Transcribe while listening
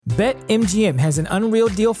BetMGM has an unreal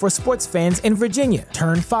deal for sports fans in Virginia.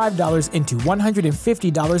 Turn $5 into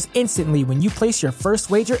 $150 instantly when you place your first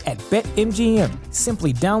wager at BetMGM.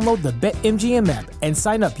 Simply download the BetMGM app and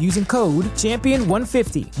sign up using code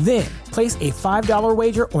Champion150. Then, place a $5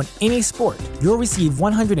 wager on any sport. You'll receive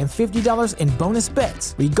 $150 in bonus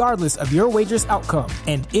bets, regardless of your wager's outcome.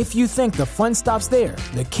 And if you think the fun stops there,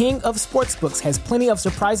 the King of Sportsbooks has plenty of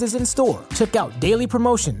surprises in store. Check out daily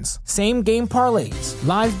promotions, same-game parlays,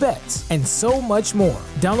 live bets, and so much more.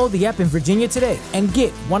 Download the app in Virginia today and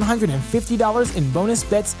get $150 in bonus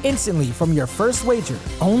bets instantly from your first wager.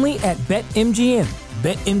 Only at BetMGM.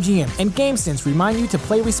 BetMGM and GameSense remind you to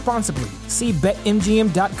play responsibly. See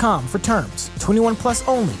BetMGM.com for terms. 21 plus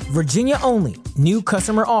only. Virginia only. New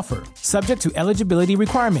customer offer. Subject to eligibility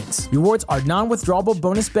requirements. Rewards are non-withdrawable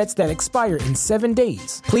bonus bets that expire in 7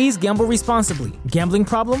 days. Please gamble responsibly. Gambling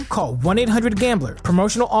problem? Call 1-800-GAMBLER.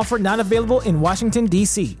 Promotional offer not available in Washington,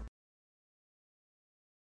 D.C.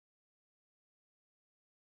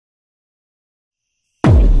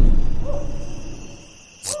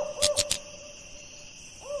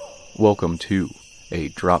 Welcome to a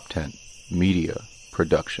Drop Tent Media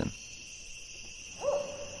production.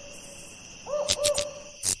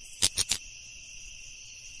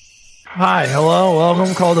 Hi, hello,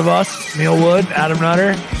 welcome, Call the Bus, Neil Wood, Adam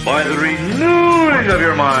Nutter. By the renewing of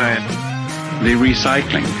your mind. The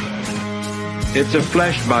recycling. It's a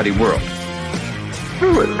flesh body world.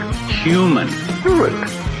 Fluid. Human. Fluid.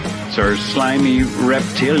 Sir slimy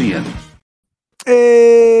reptilian.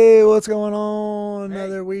 Hey, what's going on?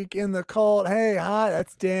 Another week in the cult. Hey, hi,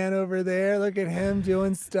 that's Dan over there. Look at him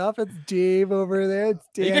doing stuff. It's Dave over there. It's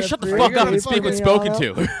Dan. You guys shut the fuck up and speak when spoken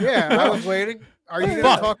to. Yeah, I was waiting. Are you going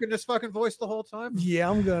to talk in this fucking voice the whole time? Yeah,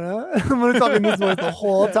 I'm gonna talk in this voice the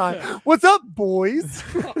whole time. What's up, boys?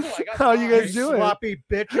 How you guys doing? Sloppy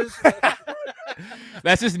bitches.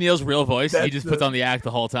 That's just Neil's real voice. He just puts on the act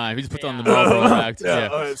the whole time. He just puts on the Marlboro act. Yeah.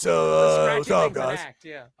 All right, so what's up, guys?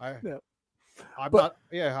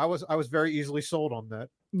 I was very easily sold on that.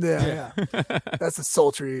 Yeah. That's the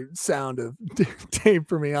sultry sound of Dave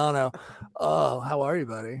Primiano. Oh, how are you,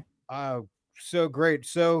 buddy? So great.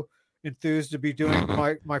 So enthused to be doing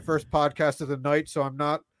my first podcast of the night, so I'm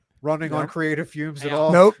not running on creative fumes at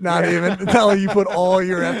all. Nope, not even. Until you put all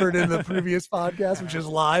your effort in the previous podcast, which is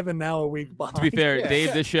live and now a week behind. To be fair,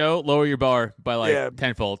 Dave, this show, lower your bar by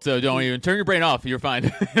tenfold. So don't even turn your brain off. You're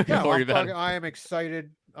fine. I am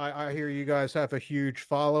excited. I hear you guys have a huge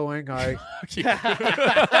following.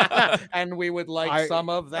 And we would like some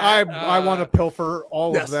of that. I want to pilfer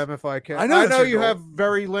all of them if I can. I know you have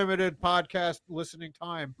very limited podcast listening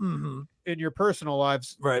time in your personal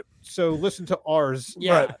lives, right? So listen to ours.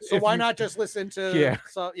 Yeah. Right. So why not just listen to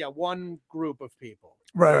one group of people?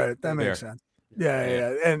 Right. That makes sense.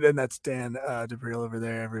 Yeah. And that's Dan DeBriel over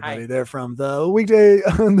there. Everybody, they're from the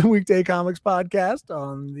Weekday Comics podcast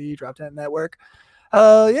on the Drop Tent Network.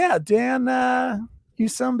 Dan, you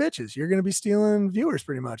some bitches. You're going to be stealing viewers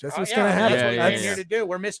pretty much. That's what's going to happen. That's what we're here to do.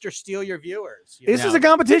 We're Mr. Steal Your Viewers. This is a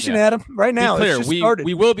competition, Adam. Right now, clear. It's just started.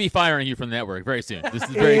 We will be firing you from the network very soon. This is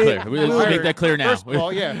very clear. We'll make that clear now. First of all,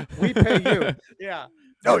 we pay you. Yeah.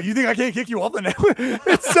 Oh, you think I can't kick you off the network?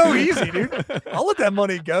 It's so easy, dude. I'll let that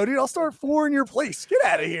money go, dude. I'll start flooring your place. Get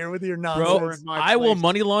out of here with your nonsense. Bro, I will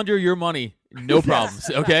money launder your money. No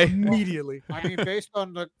problems. Okay. Immediately. I mean, based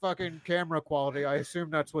on the fucking camera quality, I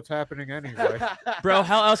assume that's what's happening anyway. Bro,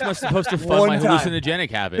 how else am I supposed to fund my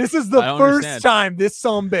hallucinogenic habit? This is the first time this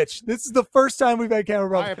bitch. This is the first time we've had camera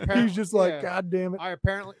problems. He's just like, God damn it.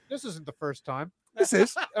 This isn't the first time. This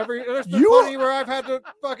is. There's been plenty where I've had to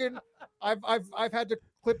fucking I've had to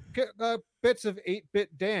clip bits of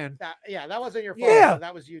 8-bit Dan. That wasn't your fault. Yeah.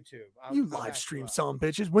 That was YouTube. You live stream some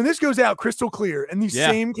bitches. When this goes out crystal clear and these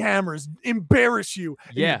same cameras embarrass you,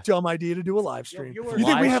 your dumb idea to do a live stream. You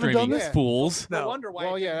think we haven't done this? Fools. No wonder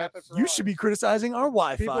why. You should be criticizing our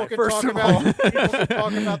Wi-Fi. People can first talk of all.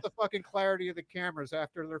 talk about the fucking clarity of the cameras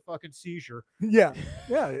after their fucking seizure. Yeah,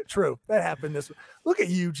 true. That happened this way. Look at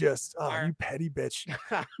you just, you petty bitch.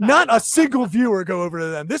 Not a single viewer go over to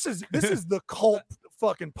them. This is the cult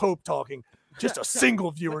fucking Pope talking. Just a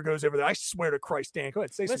single viewer goes over there. I swear to Christ, Dan. Go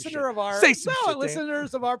ahead, say some shit.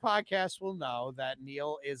 Listeners of our podcast will know that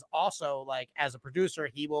Neil is also like, as a producer,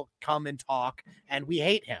 he will come and talk, and we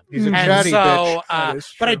hate him. He's a chatty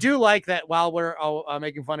bitch. But I do like that while we're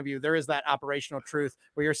making fun of you, there is that operational truth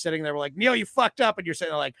where you're sitting there, we're like, Neil, you fucked up, and you're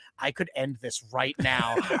sitting there like, I could end this right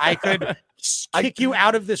now. I could kick you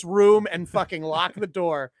out of this room and fucking lock the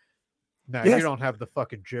door. No, Yes. you don't have the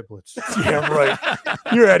fucking giblets. Yeah, right.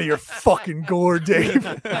 You're out of your fucking gourd, Dave.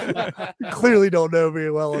 You clearly don't know me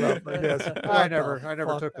well enough, I guess. I What never the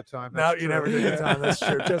fuck? took the time. No, That's you true. never took the time. That's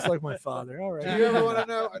true. Just like my father. All right. Do you ever want to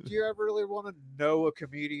know? Do you ever really want to know a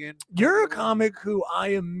comedian? You're a comic who I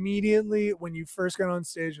immediately, when you first got on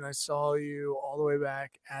stage and I saw you all the way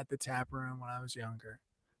back at the tap room when I was younger,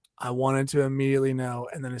 I wanted to immediately know.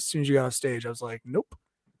 And then as soon as you got off stage, I was like, nope.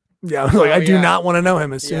 Yeah, I was like, I do not want to know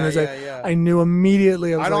him. As soon as I knew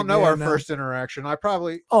immediately. I don't know our first interaction. I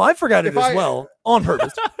probably. Oh, I forgot it as well on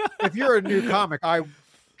purpose. If you're a new comic, I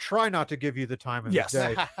try not to give you the time of the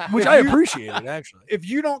day. Which I appreciated, actually. If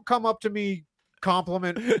you don't come up to me,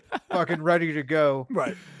 compliment, fucking ready to go,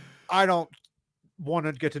 right? I don't want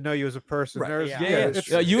to get to know you as a person. Right. There's,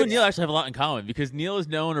 You and Neil actually have a lot in common because Neil is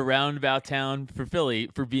known around about town for Philly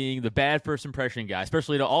for being the bad first impression guy,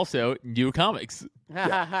 especially to also new comics.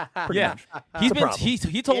 Yeah,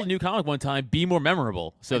 he told a new comic one time, "Be more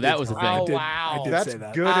memorable." So that was the thing. Oh wow, that's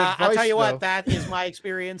that. good advice. I'll tell you though. what, that is my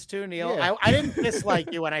experience too, Neil. Yeah. I didn't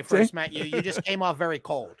dislike you when I first met you. You just came off very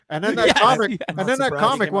cold. And then that comic, and then that surprised.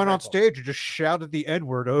 comic went on stage and just shouted the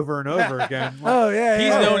N-word over and over again. Like, Oh yeah, He's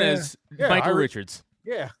yeah, known yeah. as Yeah, Michael I- Richards.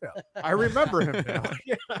 yeah, I remember him now.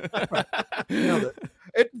 Nailed it.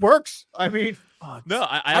 It works. I mean, No,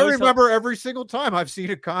 I always remember every single time I've seen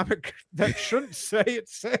a comic that shouldn't say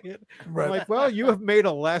it. Right. I'm like, well, you have made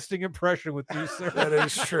a lasting impression with me, sir. That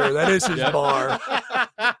is true. That is his bar.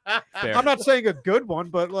 Fair. I'm not saying a good one,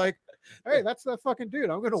 but like, hey, that's that fucking dude.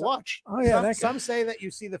 I'm gonna watch. Oh yeah, that guy. Some say that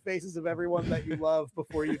you see the faces of everyone that you love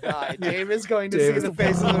before you die. Dave is going to Dave see is- the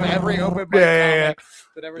faces of every open mic Yeah. comic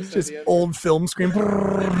that ever said Just the N-word. old film screen.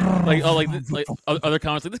 like other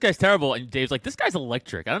comments like this guy's terrible, and Dave's like this guy's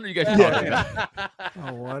electric. I don't know what you guys are talking about.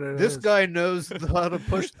 Oh, what it This is. guy knows how to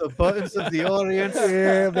push the buttons of the audience.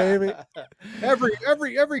 Yeah, baby.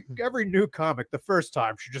 Every new comic, the first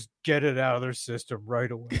time should just get it out of their system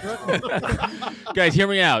right away. Guys, hear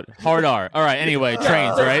me out. Hard R. All right. Anyway,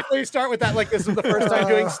 trains. All right. They start with that like this is the first time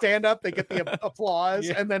doing stand up. They get the applause,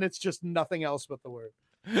 and then it's just nothing else but the word.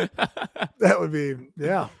 That would be,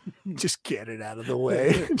 yeah. Just get it out of the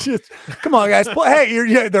way. Just come on, guys.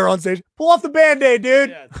 Hey, they're on stage. Pull off the band-aid, dude.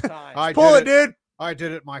 Yeah, it's time. I Pull did it, dude. I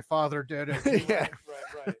did it. My father did it. Yeah.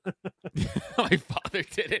 Right. My father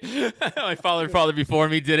did it. My father before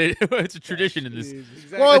me did it. It's a tradition in this.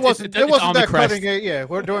 Well, it It's- wasn't. it's It wasn't on the that crest. cutting edge. Yeah,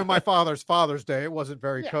 we're doing my father's Father's Day. It wasn't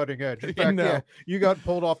very cutting edge. In fact, No. yeah, you got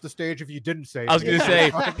pulled off the stage if you didn't say it. I was gonna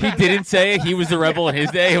say he didn't say it. He was the rebel in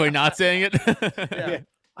his day. We're not saying it. Yeah.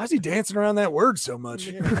 Why is he dancing around that word so much?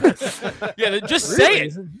 Yeah, just say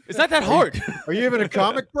it. It's not that hard. Are you even a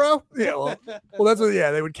comic, bro? Yeah, well, that's what.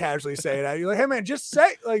 Yeah, they would casually say it out. You're like, hey man, just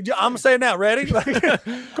say. Like, I'm gonna say it now. Ready? Like,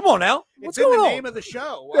 come on now. What's It's in going the on? name of the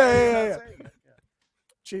show. Why Yeah, are you yeah, not yeah. saying it?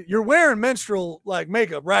 Gee, you're wearing menstrual like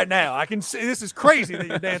makeup right now. I can see this is crazy that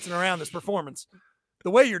you're dancing around this performance. The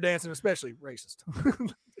way you're dancing, especially racist.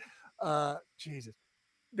 Jesus.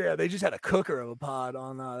 Yeah, they just had a cooker of a pod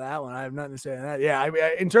on that one. I have nothing to say on that. Yeah,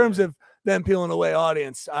 I in terms of them peeling away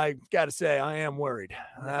audience, I got to say I am worried.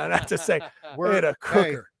 Not to say they had a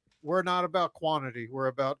cooker. We're not about quantity. We're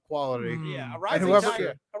about quality. Yeah, And whoever-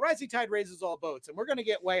 a rising tide raises all boats, and we're going to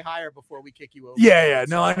get way higher before we kick you over. Yeah.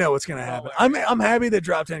 No, I know what's gonna Well, happen. I'm happy that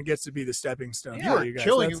Drop 10 gets to be the stepping stone. Yeah, for you guys.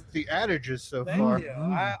 Killing That's- the adages so Thank far. you.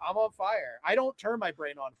 I'm on fire. I don't turn my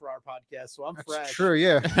brain on for our podcast, so I'm That's fresh. true.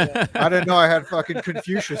 Yeah, I didn't know I had fucking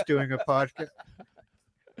Confucius doing a podcast.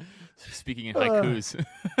 Speaking in haikus.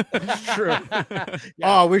 True.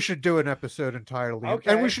 Yeah. Oh, we should do an episode entirely, and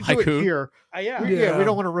Okay. we should do Haiku? it here. Yeah. Yeah, we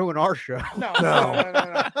don't want to ruin our show. No. No.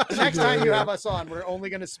 The next time you have us on, we're only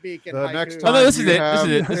going to speak in The haiku. next Oh no, this is You it. have- This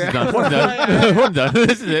is it. This is Yeah. done. We're done. We're done.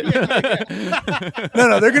 This is it.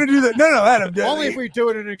 No, they're gonna do that. No, Adam. Only if we do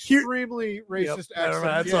it in an extremely racist never mind.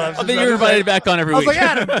 accent. That's what I was I just think you're invited back on every I was week. like,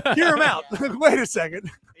 Adam, hear him out. Wait a second.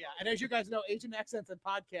 Yeah, and as you guys know, Asian accents and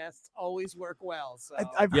podcasts always work well. So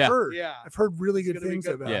I've Yeah. heard. Yeah. I've heard really It's good gonna be things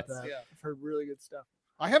good about Yeah. that. Yeah. I've heard really good stuff.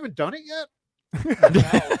 I haven't done it yet.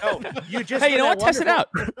 no, you just Hey, you know what? Test it out.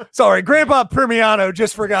 Sorry, Grandpa Primiano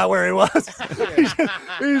just forgot where he was.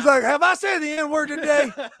 He's like, have I said the N-word today?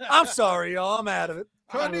 I'm sorry, y'all. I'm out of it.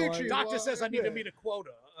 Konnichiwa. Doctor says I need to meet a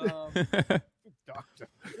quota. Doctor.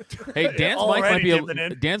 Hey, Dan's mic Already might be dipping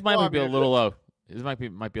in. Dan's mic Oh, might be a man. little low. His might be a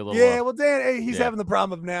little Yeah, low. well, Dan, hey, he's Yeah. having the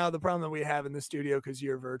problem the problem that we have in the studio because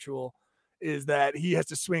you're virtual is that he has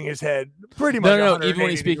to swing his head pretty much. No. Even when 180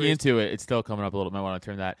 he's speaking degrees. into it, it's still coming up a little. Might want to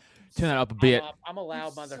turn that up a bit. I'm a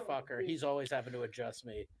loud motherfucker. He's always having to adjust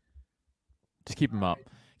me. Just keep him up.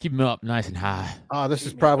 Keep him up nice and high. Ah, this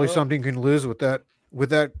is probably something you can lose with that with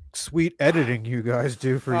that sweet editing you guys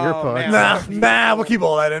do for your Oh, podcast. man. Nah, we'll keep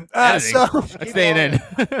all that in. Editing. Staying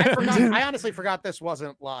in. I honestly forgot this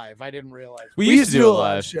wasn't live. I didn't realize. We used to do it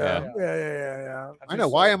live. show. Yeah. I know.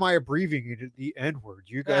 Why am I abbreviating the N word?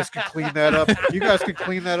 You guys can clean that up. You guys can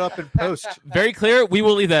clean that up in post. Very clear. We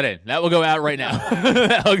will leave that in. That will go out right now.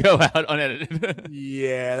 That will go out unedited.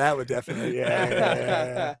 Yeah, that would definitely.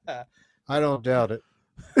 Yeah. I don't doubt it.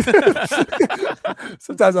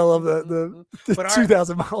 Sometimes I love the But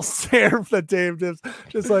 2,000 mile stare that Dave gives.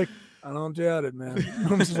 Just like, I don't doubt it, man.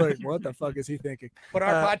 I'm just like, what the fuck is he thinking? But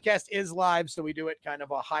our podcast is live, so we do it kind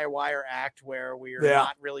of a high wire act where we're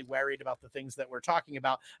not really worried about the things that we're talking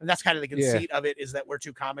about. And that's kind of the conceit of it, is that we're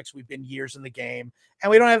two comics. We've been years in the game and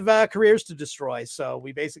we don't have careers to destroy. So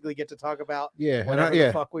we basically get to talk about whatever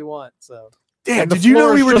the fuck we want. So. Damn, did you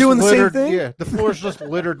know we were doing the same thing? Yeah, the floor's just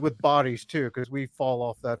littered with bodies too, because we fall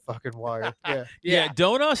off that fucking wire. Yeah.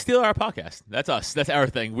 Don't steal our podcast. That's us. That's our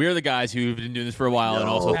thing. We're the guys who've been doing this for a while and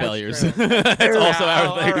also failures. That's also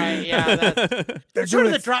our thing. All right, yeah, they're sort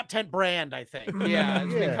of the drop tent brand, I think.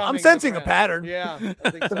 Yeah, I'm sensing a pattern. Yeah,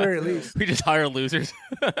 I think at the very least. We just hire losers.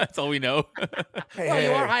 That's all we know.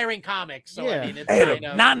 You are hiring comics, so I mean, it's kind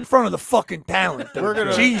of... not in front of the fucking talent.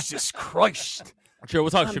 Jesus Christ. Sure,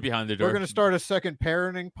 we'll talk shit behind the door. We're going to start a second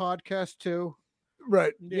parenting podcast too.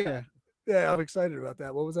 Right. Yeah, I'm excited about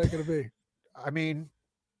that. What was that going to be? I mean,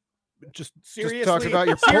 just seriously, talk about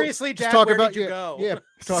your seriously, Dad, talk where about did you go? Yeah,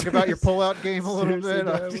 talk about your pullout game a little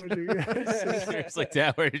bit. Seriously,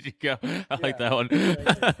 Dad, where did you go? I like that one.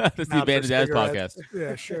 That's the Abandoned Dads podcast.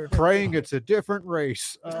 Yeah, sure. Praying it's a different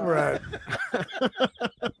race. Right.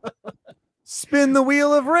 Spin the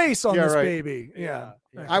wheel of race on this right. baby. Yeah.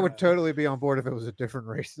 I would totally be on board if it was a different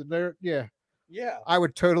race. Yeah. I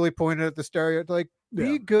would totally point it at the stereotype. Like,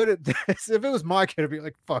 be good at this. If it was my kid, I'd be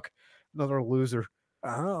like, fuck, another loser.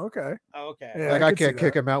 Oh, okay. Yeah, like, I can't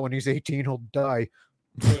kick him out when he's 18. He'll die.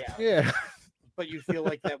 Yeah. But you feel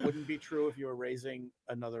like that wouldn't be true if you were raising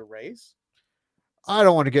another race? I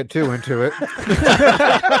don't want to get too into it.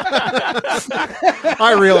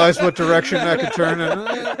 I realize what direction that could turn in.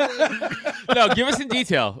 No, give us in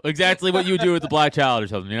detail exactly what you would do with the black child or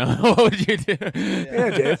something. You know, what would you do? Yeah,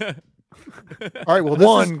 Dave. All right, well,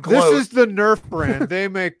 this is the Nerf brand. They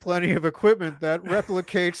make plenty of equipment that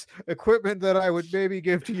replicates equipment that I would maybe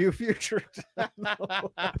give to you future.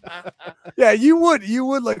 Yeah, you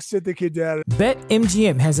would like sit the kid down.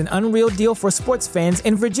 BetMGM has an unreal deal for sports fans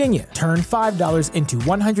in Virginia. Turn $5 into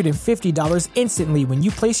 $150 instantly when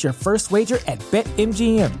you place your first wager at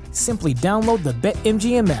BetMGM. Simply download the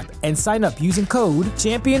BetMGM app and sign up using code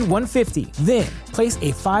Champion150. Then place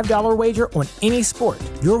a $5 wager on any sport.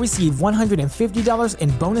 You'll receive $150 in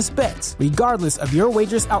bonus bets, regardless of your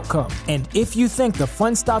wager's outcome. And if you think the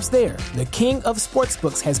fun stops there, the king of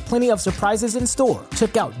sportsbooks has plenty of surprises in store.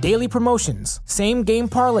 Check out daily promotions, same-game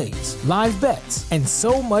parlays, live bets, and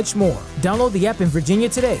so much more. Download the app in Virginia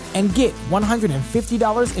today and get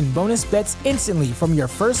 $150 in bonus bets instantly from your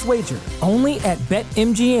first wager. Only at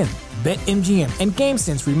BetMGM. BetMGM and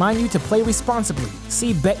GameSense remind you to play responsibly.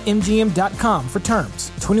 See BetMGM.com for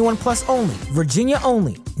terms. 21 plus only. Virginia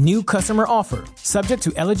only. New customer offer. Subject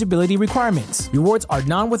to eligibility requirements. Rewards are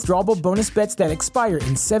non-withdrawable bonus bets that expire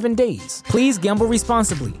in 7 days. Please gamble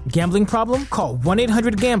responsibly. Gambling problem? Call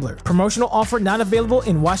 1-800-GAMBLER. Promotional offer not available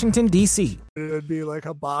in Washington, D.C. It would be like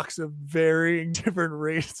a box of varying different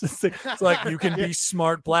races. It's like, you can be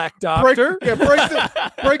smart black doctor. Break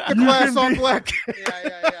the glass on black.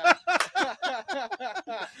 Yeah.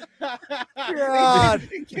 God.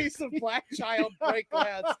 In case of black child break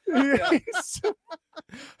glass.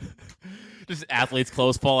 Just athletes'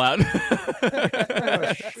 clothes fall out.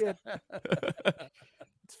 Oh, shit.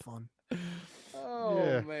 It's fun.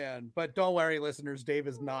 Oh, man. But don't worry, listeners. Dave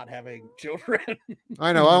is not having children.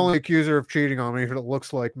 I know. I only accuse her of cheating on me if it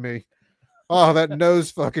looks like me. Oh, that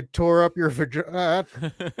nose fucking tore up your vagina.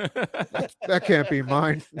 That can't be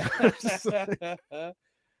mine.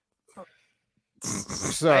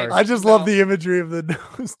 Sorry. I just love the imagery of the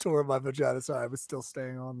nose tore my vagina. Sorry, I was still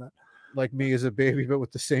staying on that. Like me as a baby, but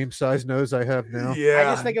with the same size nose I have now. Yeah. I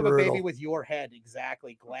just think brutal. of a baby with your head.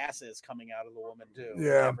 Exactly. Glasses coming out of the woman, too.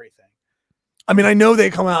 Yeah. Everything. I mean, I know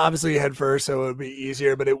they come out obviously head first, so it would be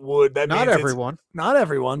easier, but it would. That Not means everyone. Not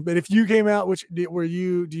everyone. But if you came out, were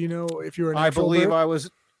you? Do you know if you were? I believe I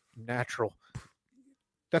was natural.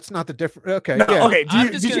 That's not the difference. Okay. No, yeah. okay.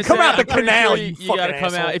 Did you come out the canal? Sure you got to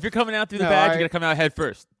come out. If you're coming out through the badge, you got to come out head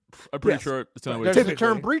first. I'm pretty sure it's the only way. There's the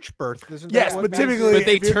term breech birth. Isn't yes, that but typically, but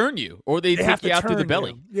they turn you, or they take you out through the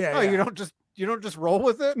belly. You. Yeah. Oh, you don't just roll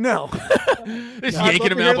with it. No. Just yanking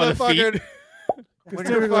them out by the feet. When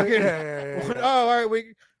you're fucking, oh, all right,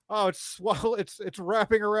 Oh, it's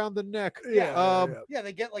wrapping around the neck. Yeah.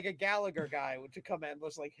 They get like a Gallagher guy to come in,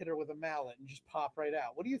 just like hit her with a mallet and just pop right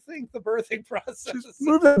out. What do you think the birthing process is?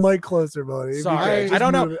 Move that mic closer, buddy. Sorry, I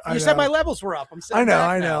don't know. You said my levels were up. I know.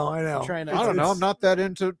 I know. I don't know. I'm not that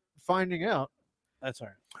into finding out. That's all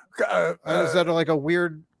right. Is that like a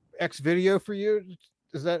weird X video for you?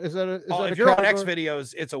 Is that if you're on X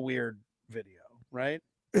videos, it's a weird video, right?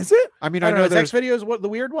 Is it? I mean, I know X videos. What the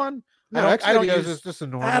weird one? No, X videos is just a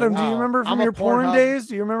normal. Adam, do you remember from your porn days?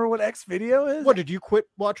 Do you remember what X video is? What, did you quit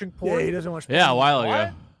watching porn? Yeah, he doesn't watch porn. Yeah, a while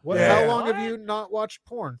ago. How long have you not watched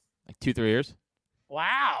porn? Like 2-3 years.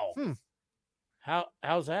 Wow.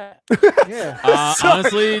 How's that? Yeah.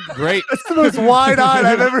 Honestly, great. That's the most wide-eyed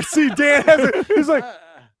I've ever seen Dan. He's like,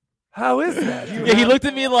 how is that? Yeah, he looked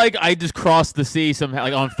at me like I just crossed the sea somehow,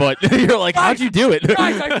 like on foot. You're like, how'd you do it?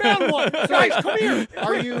 Guys, I found one. Guys, come here.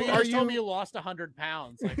 Are you told me you lost 100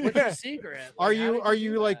 pounds? Like, what's your secret? Are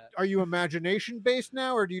you imagination based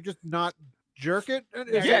now, or do you just not jerk it?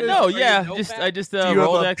 I just do you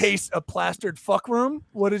rolled have a plastered fuck room?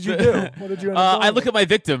 What did you do? What did you? I look at my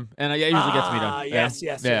victim, and it usually gets me done. Yes.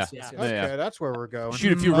 Okay, that's where we're going.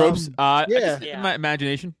 Shoot a few ropes. My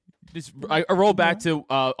imagination. I roll back to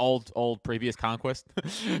old previous conquest.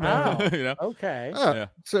 Okay.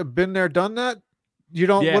 So been there, done that. You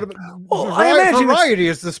don't. Yeah. I imagine variety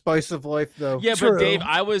is the spice of life, though. Yeah, but Dave,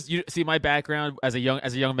 you see my background as a young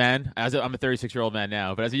man. I'm a 36-year-old man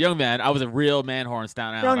now, but as a young man, I was a real man whore in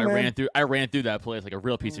Staten Island. I ran through that place like a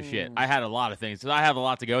real piece of shit. I had a lot of things, so I have a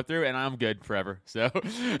lot to go through, and I'm good forever. So,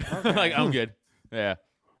 I'm good. Yeah.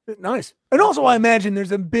 Nice. And also, I imagine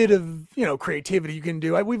there's a bit of creativity you can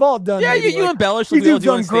do. We've all done. Yeah, you embellish. You've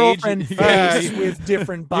done girlfriend face with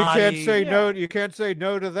different bodies. You can't say no. You can't say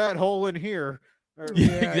no to that hole in here.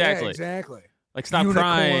 Exactly. Like stop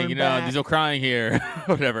crying. There's no crying here.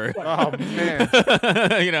 Whatever. Oh man.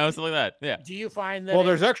 Something like that. Yeah. Do you find that? Well,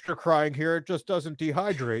 there's extra crying here. It just doesn't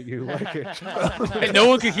dehydrate you like it. And no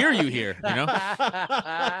one could hear you here.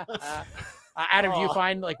 Adam, do you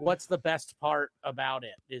find like what's the best part about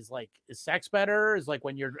it? Is sex better? Is like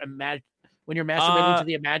when you're masturbating to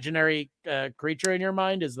the imaginary creature in your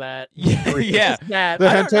mind? Is that the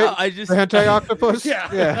hentai octopus? Yeah.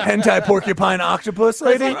 Hentai porcupine octopus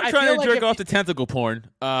lady. I'm trying to jerk off the tentacle porn.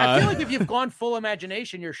 I feel like if you've gone full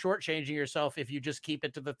imagination, you're shortchanging yourself if you just keep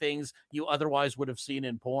it to the things you otherwise would have seen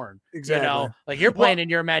in porn. Exactly. Like you're playing in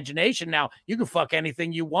your imagination now. You can fuck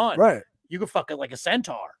anything you want. Right. You can fuck it like a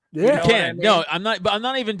centaur. Yeah, you can. No, I'm not. But I'm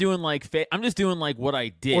not even doing like. I'm just doing like what I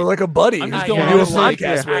did. Or like a buddy. I'm just going do a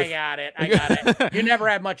podcast with. I got it. You never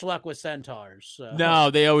had much luck with centaurs. So.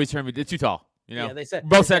 No, they always turn me. They're too tall. Yeah, they said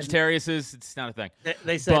both Sagittariuses. It's not a thing.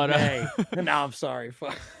 They said nay. No, I'm sorry.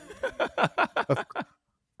 Fuck. Of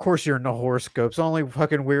course, you're into horoscopes. Only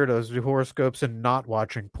fucking weirdos do horoscopes and not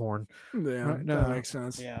watching porn. Yeah, right? that makes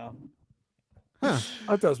sense. Yeah. Huh.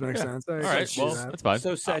 That does make sense. All right, well, that's fine.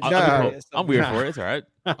 So I'm weird for it. It's all right.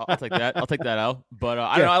 I'll take that. I'll take that out. But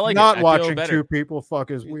I don't know. I like not it. watching two people fuck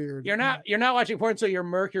is weird. You're not watching porn, so your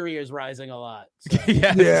Mercury is rising a lot. So.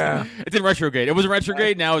 Yeah. It's in retrograde. It was in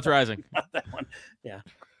retrograde. Now it's rising. That one. Yeah.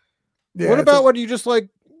 What about when you just like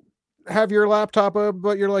have your laptop up,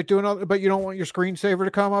 but you're like doing other, but you don't want your screensaver to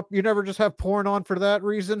come up? You never just have porn on for that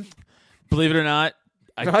reason? Believe it or not.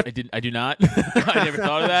 I do not. I never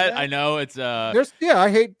thought of that. I know it's I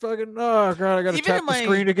hate fucking I gotta tap the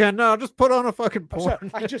screen again. No, just put on a fucking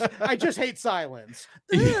porn. I just hate silence.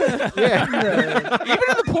 Even in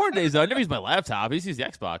the porn days though, I never use my laptop. I just use the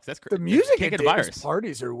Xbox. That's crazy. The music can't at get a virus.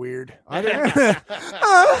 Parties are weird. It's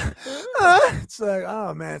like,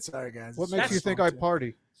 oh man, sorry guys. What makes you think I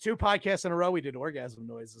party? 2 podcasts in a row we did orgasm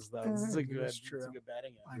noises though. It's a good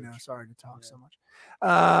batting average. I know. Sorry to talk so much.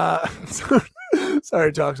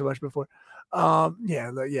 Sorry to talk so much before.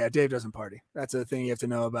 Dave doesn't party. That's the thing you have to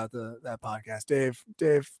know about that podcast.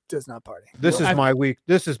 Dave does not party. This is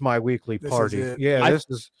my weekly party.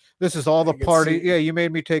 This is all the party. Yeah, you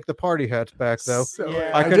made me take the party hats back though. So,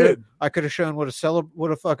 I could have shown what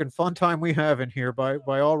a fucking fun time we have in here by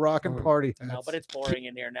all rocking party hats. No, but it's boring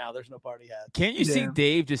in here now. There's no party hats. Can't you see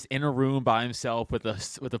Dave just in a room by himself with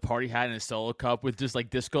a party hat and a solo cup with just like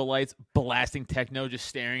disco lights blasting techno, just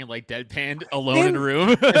staring like deadpan alone in a room?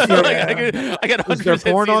 I got 100% Is there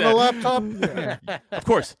porn on the laptop? Yeah. Of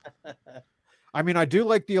course. I mean, I do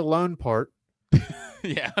like the alone part.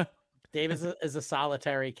 Yeah. Dave is a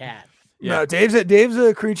solitary cat. Yeah. No, Dave's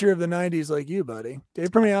a creature of the 90s like you, buddy. Dave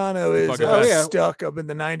Primiano is stuck up in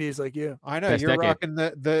the 90s like you. I know. You're rocking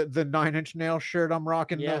the 9 Inch Nail shirt. I'm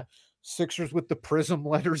rocking the Sixers with the prism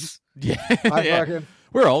letters. Yeah.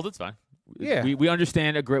 We're old. It's fine. Yeah. We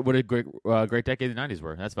understand what a great decade the 90s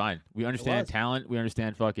were. That's fine. We understand talent. We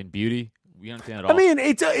understand fucking beauty. We understand it all. I mean,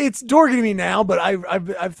 it's dorky to me now, but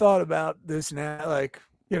I've thought about this now, like,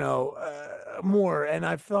 more, and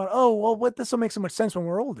I've thought, oh well, this will make so much sense when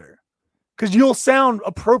we're older, because you'll sound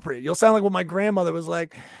appropriate. You'll sound like what my grandmother was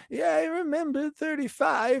like. Yeah, I remember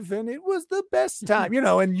 35, and it was the best time,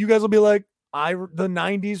 and you guys will be like, the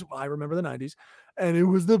 90s. I remember the 90s. And it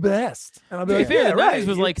was the best. And I'll be like, the 90s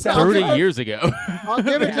was like 30 years ago. I'll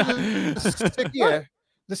give it to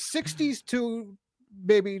the 60s to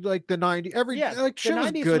maybe like the 90s. The shit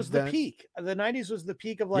 90s was was then. the peak. The 90s was the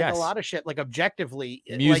peak of like a lot of shit, like objectively.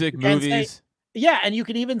 Music, movies. And you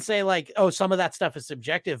can even say like, oh, some of that stuff is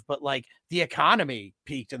subjective, but like the economy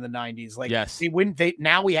peaked in the 90s. Like, yes,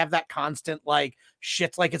 now we have that constant like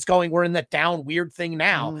shit's like it's going. We're in that down weird thing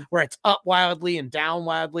now where it's up wildly and down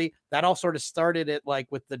wildly. That all sort of started it like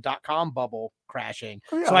with the .com bubble crashing.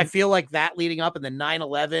 Oh, yeah. So I feel like that leading up and then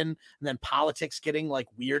 9/11 and then politics getting like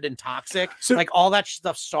weird and toxic. So like all that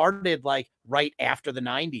stuff started like right after the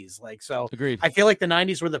 90s. Like, so agreed. I feel like the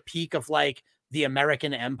 90s were the peak of like the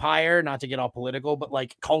American empire, not to get all political, but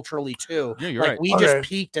like culturally too. Yeah, you're like right. we just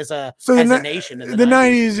peaked as a nation. In the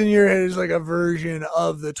 90s in your head is like a version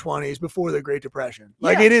of the 20s before the Great Depression.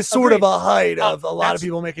 Like it is sort of a height of a lot of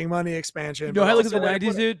people making money, expansion. I look at the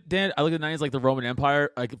 90s, dude, Dan. I look at the 90s like the Roman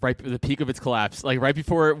Empire, like right at the peak of its collapse, like right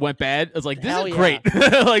before it went bad. It's like, this is great.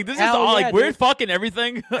 Like this is all like we're fucking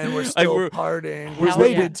everything, and we're still like, partying.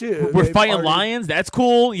 They did too. We're fighting lions. That's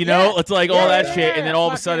cool. It's like all that shit, and then all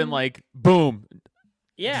of a sudden, like boom.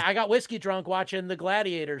 Yeah, I got whiskey drunk watching the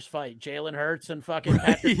Gladiators fight, Jalen Hurts and fucking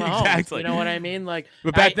Patrick Mahomes. Exactly. You know what I mean? Like,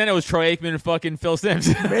 but back then it was Troy Aikman and fucking Phil Simms.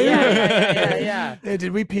 Yeah.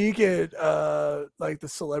 Did we peak at like the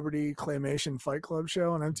Celebrity Claymation Fight Club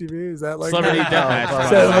show on MTV? Is that like Celebrity Deathmatch?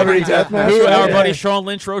 Celebrity Deathmatch. Who our buddy Sean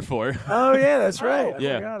Lynch wrote for? Oh yeah, that's right.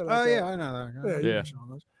 Yeah. I know that. Yeah.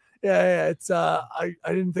 Yeah, it's I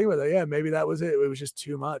didn't think about that. Yeah, maybe that was it. It was just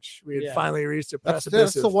too much. We had finally reached a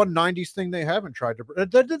precipice. That's the one 90s thing they haven't tried to.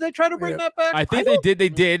 Did they try to bring that back? I think they did. They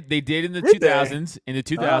did in the 2000s. In the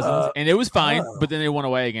 2000s, and it was fine. But then they went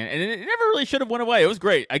away again, and it never really should have went away. It was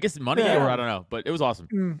great. I guess money or I don't know, but it was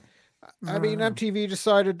awesome. I mean, MTV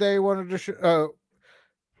decided they wanted to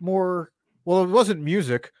more. Well, it wasn't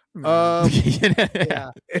music.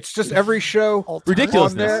 It's just every show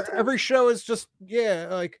ridiculous. Every show is just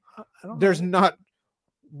like there's not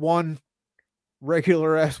one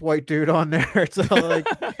regular ass white dude on there. It's like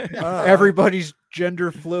everybody's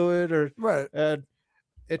gender fluid or right.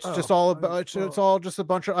 It's just all about it's all just a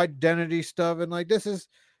bunch of identity stuff, and like this is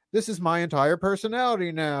my entire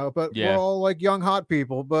personality now. But we're all like young hot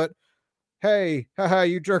people. But hey, haha,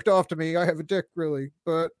 you jerked off to me. I have a dick, really,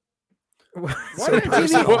 but. What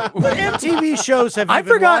MTV shows have you I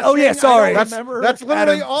forgot. Oh yeah, sorry. That's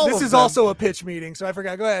literally Adam, all. This is also a pitch meeting, so I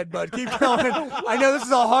forgot. Go ahead, bud. Keep going. I know this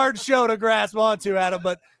is a hard show to grasp onto, Adam,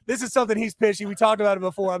 but this is something he's pitching. We talked about it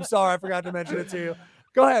before. I'm sorry, I forgot to mention it to you.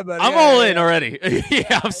 Go ahead, buddy. I'm all in already.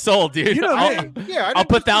 I'm sold, dude. You know me. I'll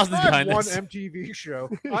put thousands behind one this. MTV show.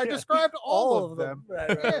 I described all of them.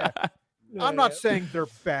 Right. Yeah. I'm not saying they're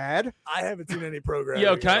bad. I haven't seen any program.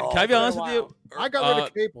 Yo, can I be honest with you? I got rid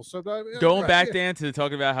of cable, so going back, Dan, to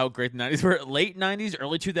talking about how great the 90s were. Late 90s,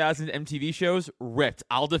 early 2000s MTV shows ripped.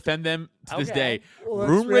 I'll defend them to this day. Well,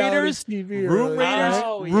 Room Raiders ruled.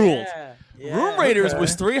 Yeah. Room Raiders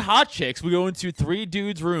was 3 hot chicks. We go into 3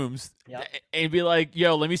 dudes' rooms and be like,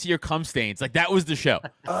 "Yo, let me see your cum stains." Like that was the show.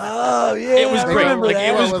 Oh yeah, it was great. Like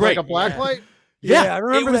it was great. Like a black light. Yeah, I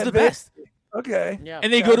remember it was the best. Okay. Yeah.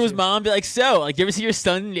 And they go to his mom and be like, so, like, you ever see your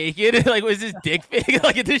son naked? Like, was his dick big?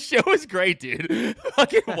 Like, this show was great, dude.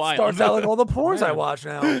 Fucking wild. Starts out like all the porns I watch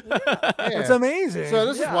now. It's amazing. So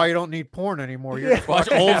this is why you don't need porn anymore. You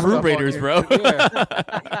watch old Room Raiders, bro.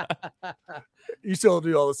 You still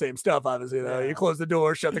do all the same stuff, obviously, though. You close the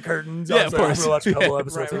door, shut the curtains. Yeah, of course. We watch a couple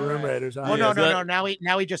episodes of Room Raiders. Oh, no.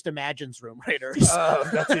 Now he just imagines Room Raiders. Oh,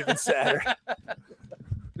 that's even sadder.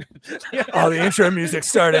 Oh, the intro music's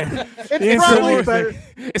starting. It's probably better.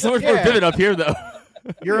 It's so much more vivid up here, though.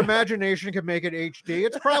 Your imagination can make it HD.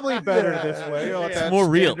 It's probably better this way. It's more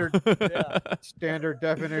real. Standard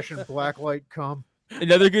definition black light cum.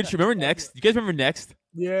 Another good show. Remember Next? You guys remember Next?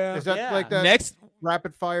 Yeah. Is that like that? Next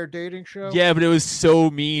rapid fire dating show? Yeah, but it was so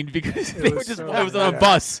mean because it was on a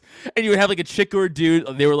bus, and you would have like a chick or a dude.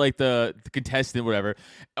 They were like the contestant, whatever,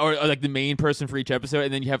 or like the main person for each episode,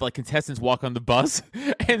 and then you have like contestants walk on the bus,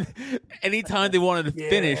 and anytime they wanted to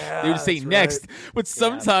finish, they would say next. Right. But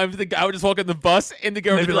sometimes the guy would just walk on the bus, and the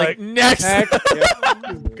girl would be like next.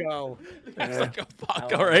 Go. It's like, oh,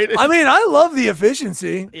 fuck, all right. I mean, I love the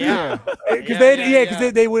efficiency. Yeah, because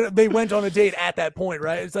they went on a date at that point,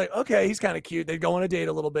 right? It's like, okay, he's kind of cute. They'd go on a date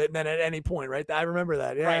a little bit, and then at any point, right? I remember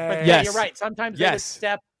that. Yeah, right. But yes. You're right. Sometimes they would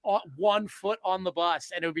step 1 foot on the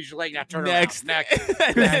bus, and it would be just like, now turn next. around.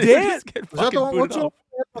 Next. Was that the one? What's the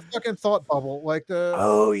fucking thought bubble? Like the.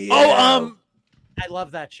 Oh yeah. I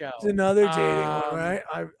love that show. It's another dating one, right?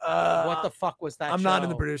 What the fuck was that? I'm not in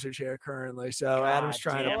the producer chair currently, so Adam's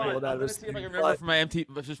trying to pull it out of his. See if I can remember from my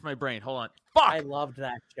MTV, just my brain. Hold on. Fuck. I loved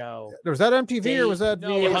that show. Was that MTV or was that? No,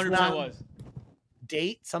 100% was.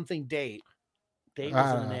 Date. Date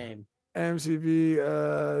was the name. MCV.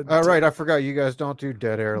 Right, I forgot you guys don't do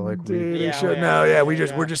dead air like we.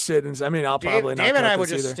 We're just sitting. I mean, I'll probably not. Dave and I would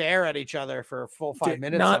just stare at each other for a full 5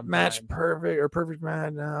 minutes. Not match perfect or perfect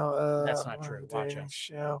man. No, that's not true. Watch it.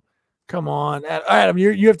 Show. Come on, Adam.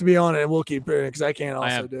 You have to be on it, and we'll keep doing it because I can't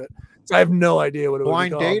also do it. So I have no idea what it was.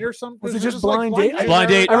 Blind date or something? Was it just blind date? Blind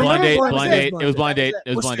date. It was blind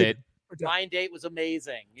date. Blind date was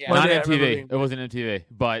amazing. Yeah. Not MTV. It wasn't MTV,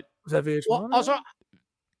 but was that VH1? Well, also.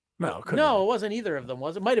 No, it wasn't either of them.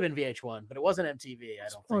 It might have been VH1, but it wasn't MTV. I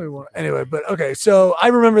don't think. Anyway, but okay, so I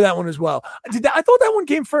remember that one as well. I thought that one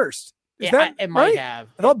came first. It might have.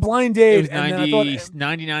 I thought Blind Date. It was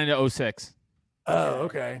 99 to 06. Oh,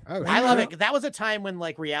 okay. I love it. That was a time when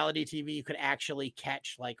like reality TV, you could actually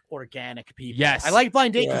catch like organic people. Yes. I like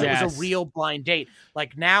Blind Date because it was a real blind date.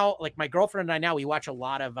 Like now, like my girlfriend and I now, we watch a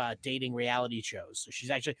lot of dating reality shows. So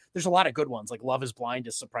there's a lot of good ones. Like Love is Blind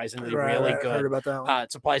is surprisingly really good. Heard about that one.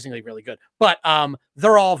 Surprisingly really good. But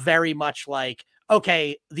they're all very much like,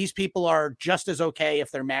 okay, these people are just as okay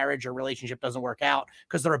if their marriage or relationship doesn't work out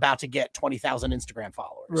because they're about to get 20,000 Instagram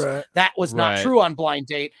followers. Right. That was not true on Blind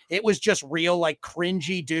Date. It was just real, like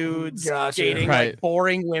cringy dudes dating like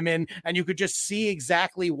boring women, and you could just see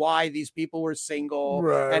exactly why these people were single.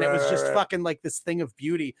 And it was just fucking like this thing of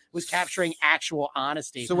beauty. It was capturing actual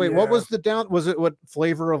honesty. So wait, what was the down? Was it what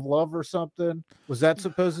Flavor of Love or something? Was that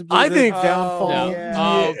supposed to be? I think downfall.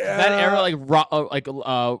 That era, like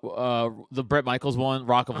the Bret Michaels one,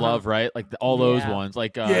 Rock of Love, right? Like all those ones,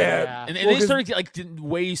 like and they started to like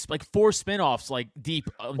waste like 4 spin-offs like deep.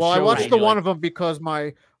 Well, I watched the one of them because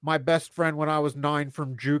my best friend when I was 9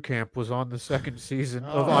 from Jew Camp was on the 2nd season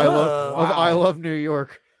of I Love New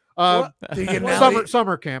York.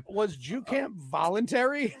 Summer camp. Was Jew Camp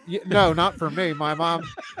voluntary? No, not for me. My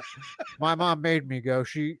mom made me go.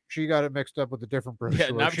 She got it mixed up with a different brochure.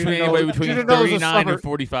 Yeah, not anyway between 39 and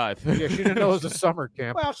 45. Yeah, she didn't know it was a summer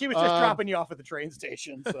camp. Well, she was just dropping you off at the train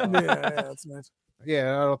station. So. Yeah, that's nice.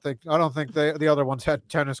 Yeah, I don't think the other ones had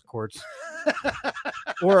tennis courts.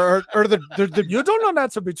 or the you don't know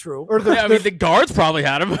that to be true. Or the guards probably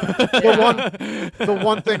had them. The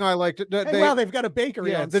one thing I liked. They've got a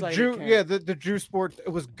bakery. Yeah, the Jew sport. It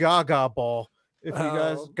was Gaga ball. If you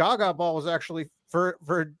guys, Gaga ball was actually for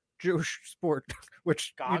Jewish sport.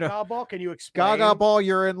 Which Gaga ball? Can you explain? Gaga ball?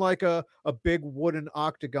 You're in like a big wooden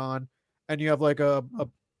octagon, and you have like a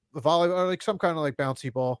volleyball, like some kind of like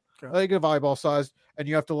bouncy ball, like a volleyball size, and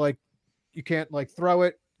you have to like, you can't like throw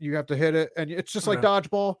it. You have to hit it, and it's just like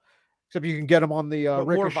dodgeball, except you can get them on the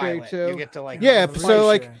ricochet too. You get to like you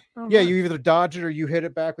either dodge it or you hit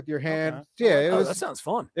it back with your hand. Okay. Yeah, that sounds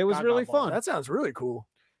fun. It was really fun. That sounds really cool.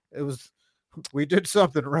 We did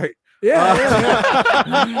something right.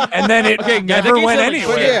 Yeah. And then it never went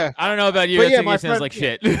anywhere. Yeah. I don't know about you. But I think it sounds like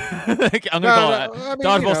shit. Like, I'm gonna call it. I mean,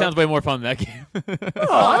 dodgeball sounds way more fun than that game.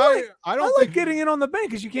 I like getting it on the bank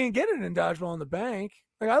because you can't get it in dodgeball on the bank.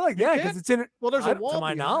 Like I like that because it's in it. Well, there's a wall. To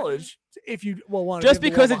my knowledge, if you want just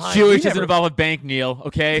because it's Jewish doesn't involve a bank, Neil.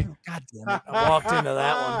 Okay. God damn it! I walked into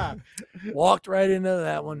that one. Walked right into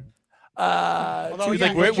that one.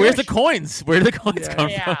 Where's the coins? Where do the coins come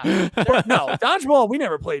from? No, dodgeball. We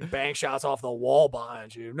never played bank shots off the wall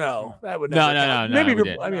behind you. No, that would never. No. Maybe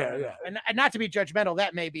And not to be judgmental,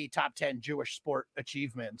 that may be top 10 Jewish sport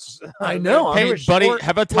achievements. I know. Hey, buddy,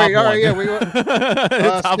 how about top one? Yeah, we went,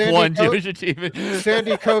 top one Jewish achievement.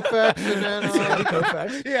 Sandy Koufax and then Sandy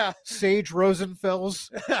Koufax. Sage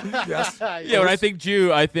Rosenfels. Yes. Yeah, when I think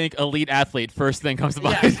Jew, I think elite athlete. First thing comes to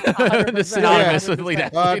mind. Synonymous with elite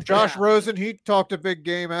athlete. Josh Rosen, he talked a big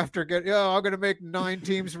game after I'm going to make 9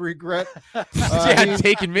 teams regret.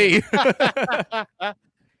 Taking me.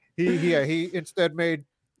 He instead made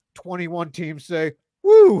 21 teams say, woo!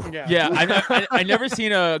 Woo! Yeah, I never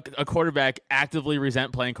seen a quarterback actively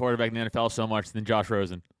resent playing quarterback in the NFL so much than Josh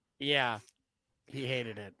Rosen. Yeah, he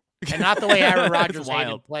hated it. And not the way Aaron Rodgers wild.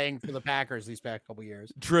 hated playing for the Packers these past couple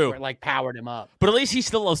years. True. Where it, like, powered him up. But at least he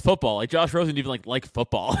still loves football. Like Josh Rosen didn't even like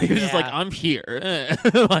football. He was just like, I'm here.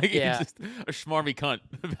 Like he's just a schmarmy cunt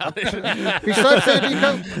about it. Besides Sandy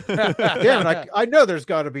Koufax, yeah, I know there's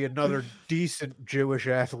got to be another decent Jewish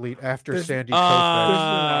athlete after Sandy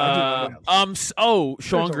Koufax.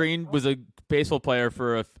 Sean Green was a baseball player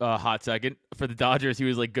for a hot second. For the Dodgers, he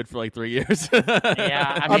was like good for like 3 years.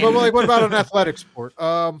 Yeah, I mean, but like, what about an athletic sport?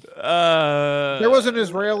 There was an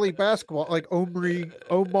Israeli basketball, like Omri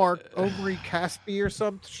Caspi or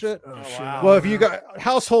some shit. Oh, wow. Well, if you got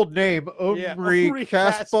household name Omri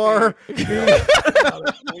Kaspar,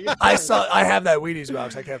 I have that Wheaties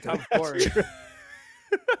box. I kept it. Of course.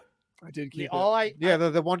 I did keep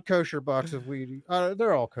the one kosher box of Wheaties.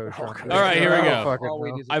 They're all kosher. All right, here we go.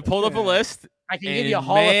 I pulled up a list. I can give you a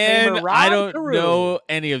Hall of Famer. I don't know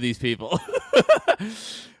any of these people.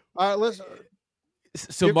 Listen.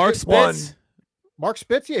 So Mark Spitz. Mark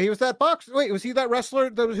Spitz, yeah, he was that box. Wait, was he that wrestler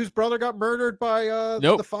whose brother got murdered by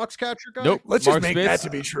the Foxcatcher guy? Nope. Let's just make that to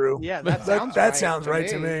be true. Yeah, that sounds right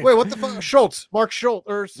to me. Wait, what the fuck? Schultz, Mark Schultz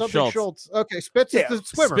or something Schultz. Okay, Spitz is the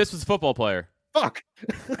swimmer. Spitz was a football player. Fuck.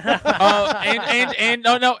 And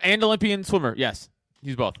Olympian swimmer. Yes,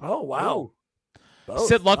 he's both. Oh wow. Both.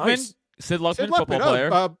 Sid Luckman. Nice. Sid Luckman, football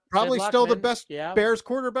player. Probably still the best Bears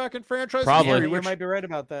quarterback in franchise probably. history. You might be right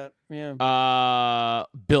about that. Yeah.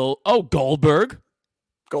 Goldberg.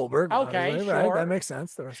 Okay, sure. Right. That makes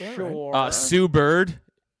sense. Sure. Right. Sue Bird.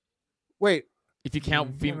 Wait. If you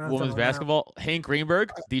count women's basketball, Hank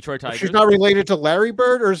Greenberg, Detroit Tigers. She's not related to Larry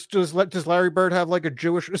Bird, or does Larry Bird have like a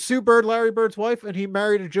Jewish Sue Bird, Larry Bird's wife, and he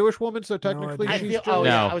married a Jewish woman, so technically she's Jewish?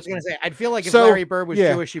 I was gonna say, I'd feel like if Larry Bird was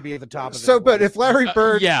Jewish, she'd be at the top of it. So, but if Larry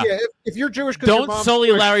Bird, if you're Jewish, don't sully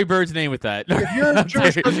Jewish, Larry Bird's name with that. If you're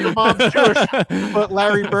Jewish because your mom's Jewish, but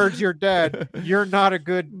Larry Bird's your dad, you're not a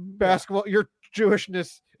good basketball. Your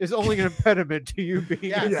Jewishness is only an impediment to you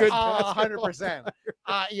being a good 100%.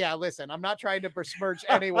 Yeah, listen, I'm not trying to besmirch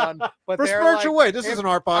anyone, but besmirch away. This isn't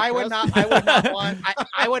our podcast.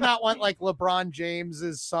 I would not want like LeBron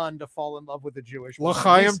James's son to fall in love with a Jewish woman.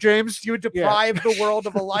 L'chaim James. You would deprive the world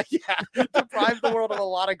of a lot. Deprive the world of a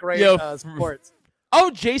lot of great sports. Oh,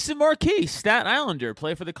 Jason Marquis, Staten Islander,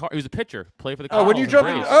 play for the car. He was a pitcher, play for the car. Oh, when you jumped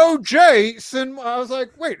in OJ, I was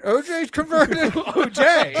like, wait, OJ's converted.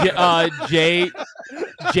 OJ.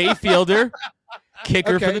 Jay Fielder,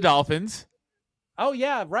 kicker for the Dolphins. Oh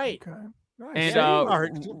yeah, right. Okay. Nice.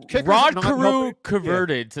 And Rod Carew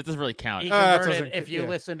converted, so it doesn't really count. He converted if you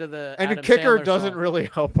listen to the and Adam a kicker Sandler doesn't song. really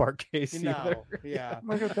help our case either. Yeah.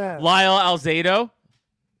 Look at that. Lyle Alzado,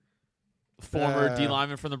 former D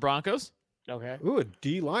lineman from the Broncos. Okay. Ooh, a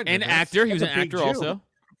D lineman. And actor. He was an actor also.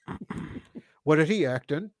 What did he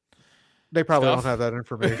act in? They probably don't have that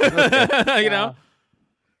information. You know.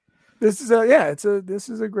 This is this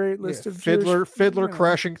is a great list of Fiddler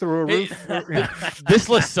crashing through a roof. This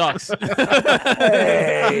list sucks. Hey,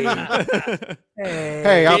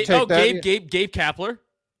 I'll take that. Gabe Kapler.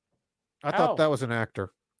 I thought that was an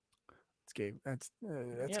actor. It's Gabe. That's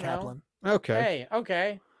Kaplan. Okay.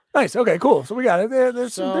 Okay. Nice. Okay. Cool. So we got it.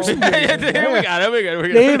 There's some. We got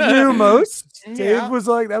it. Dave knew most. Dave was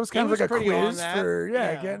like that was kind of was like a quiz for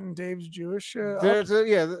Yeah. getting Dave's Jewish.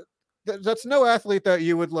 That's no athlete that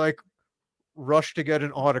you would like rush to get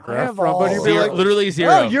an autograph from, but you'd be like, literally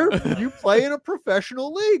zero. Oh, you play in a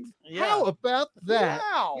professional league. Yeah. How about that?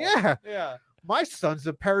 Wow. Yeah. My son's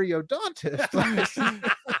a periodontist.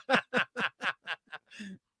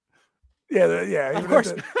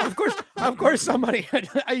 Of course, somebody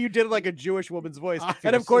you did like a Jewish woman's voice,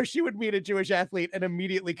 and of course she would meet a Jewish athlete and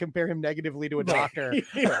immediately compare him negatively to a doctor.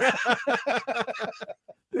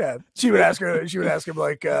 Yeah, she would ask him like, she's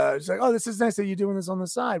like, "Oh, this is nice that you're doing this on the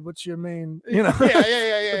side. What's your main, Yeah.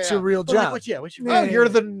 What's your real job? What's your you're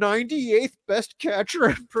the 98th best catcher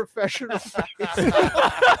in professional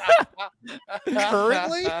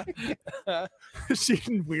currently.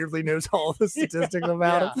 She weirdly knows all the statistics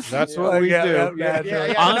about it. That's what we do.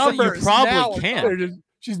 Honestly, you probably can't.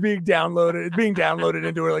 She's being downloaded. It's being downloaded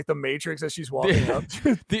into her like the Matrix as she's walking up.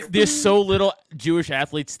 There's so little Jewish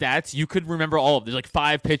athlete stats. You could remember all of them. There's like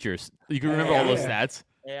 5 pitchers. You can remember all those stats.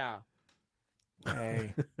 Yeah.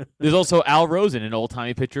 Hey. There's also Al Rosen, an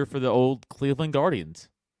old-timey pitcher for the old Cleveland Guardians.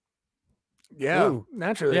 Yeah, Ooh.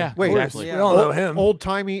 naturally. Yeah, wait, exactly. We all know him.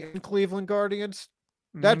 Old-timey Cleveland Guardians.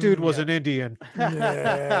 That dude was an Indian.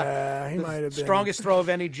 Yeah, he might have been. Strongest throw of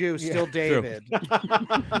any Jew, still David.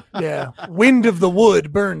 Yeah. Wind of the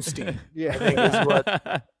Wood, Bernstein. Yeah. I think is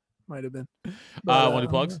Might have been. Want to do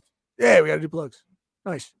plugs? Yeah, we got to do plugs.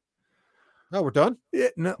 Nice. No, we're done? Yeah,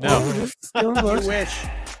 no. No. We're just doing plugs. You wish.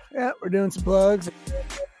 Yeah, we're doing some plugs.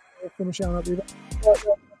 We'll finish on up. Let's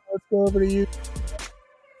go over to you.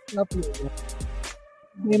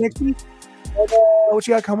 Next week. What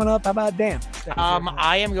you got coming up? How about Dan?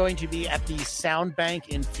 I am going to be at the Sound Bank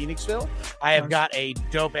in Phoenixville. I have got a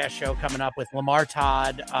dope ass show coming up with Lamar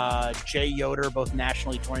Todd, Jay Yoder, both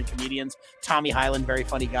nationally touring comedians, Tommy Highland, very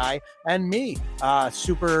funny guy, and me.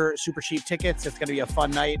 Super cheap tickets. It's going to be a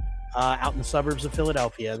fun night out in the suburbs of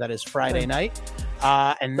Philadelphia. That is Friday night.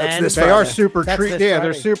 And then they are super cheap. Yeah,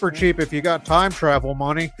 they're super cheap if you got time travel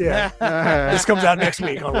money. Yeah. This comes out next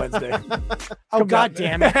week on Wednesday. Oh, God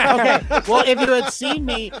damn it. Okay. Well, if you had seen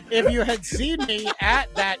me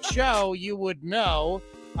at that show, you would know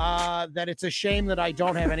that it's a shame that I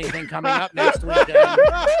don't have anything coming up next weekend.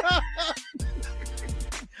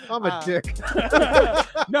 I'm a dick.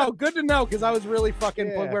 No, good to know, because I was really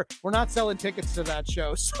fucking we're not selling tickets to that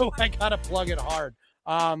show, so I gotta plug it hard.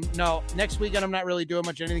 No, next weekend I'm not really doing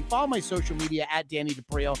much anything. Follow my social media at Danny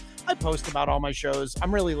DiPrio. I post about all my shows.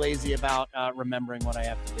 I'm really lazy about remembering what I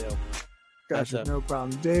have to do. Gotcha, no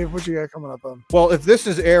problem. Dave, what you got coming up on? Well, if this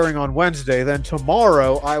is airing on Wednesday, then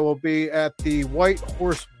tomorrow I will be at the White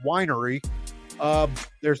Horse Winery.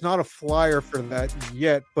 There's not a flyer for that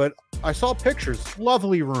yet, but I saw pictures.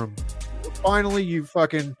 Lovely room. Finally, you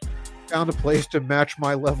fucking found a place to match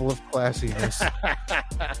my level of classiness.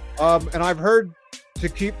 And I've heard to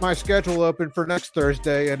keep my schedule open for next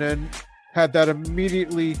Thursday, and then had that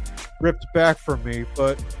immediately ripped back from me.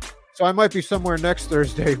 But so I might be somewhere next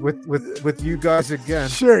Thursday with you guys again.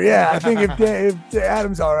 Sure, yeah. I think if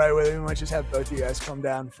Adam's all right with it, we might just have both you guys come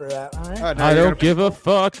down for that. All right. I don't give a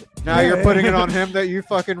fuck. Now you're putting it on him that you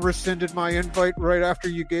fucking rescinded my invite right after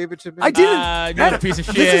you gave it to me. I didn't. You're a piece of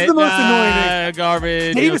shit. This is the most annoying thing.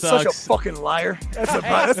 Garbage. Dave is such a fucking liar. That's the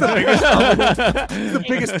biggest problem. He's the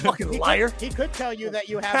biggest fucking liar. He could tell you that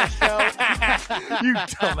you have a show. You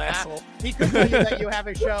dumb asshole. He could tell you that you have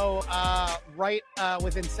a show right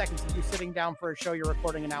within seconds of you sitting down for a show you're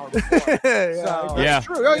recording an hour before. That's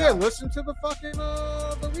true. Oh yeah, listen to the fucking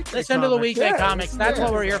the weekday. Listen to the weekday comics. That's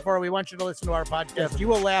what we're here for. We want you to listen to our podcast. You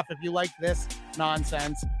will laugh if you like this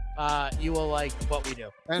nonsense. You will like what we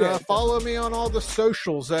do. And follow me on all the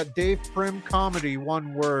socials at Dave Prim Comedy,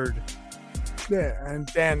 one word. Yeah, and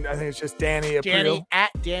Dan, I think it's just Danny Aprile. Danny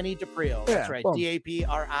at Danny DiPrio. That's right. Boom.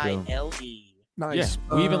 DAPRILE. Nice. Yeah,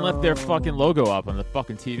 we even left their fucking logo up on the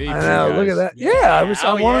fucking TV. I know. Look at that. Yeah,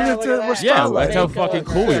 I wanted it to respond. Yeah, that's how fucking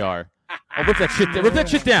cool we are. I'll rip that shit. Rip that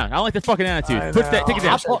shit down. I don't like that fucking attitude. Take it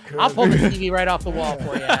down. I'll pull the TV right off the wall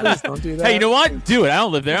for you. Please don't do that. Hey, you know what? Do it. I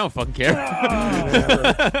don't live there. I don't fucking care.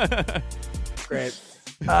 Great.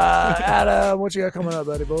 Adam, what you got coming up,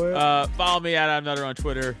 buddy boy? Follow me at Adam Nutter on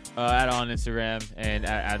Twitter, at on Instagram, and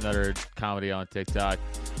at Nutter Comedy on TikTok.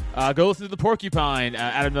 Go listen to The Porcupine,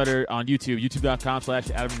 Adam Nutter on YouTube,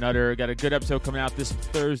 youtube.com/Adam Nutter. Got a good episode coming out this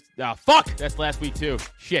Thursday. Fuck! That's last week, too.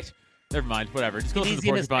 Shit. Never mind. Whatever. Just go listen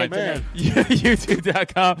to The Porcupine.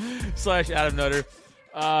 youtube.com/Adam Nutter.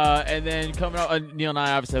 And then coming out, Neil and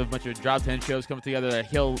I obviously have a bunch of Drop 10 shows coming together that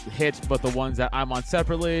he'll hit, but the ones that I'm on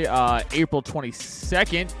separately, April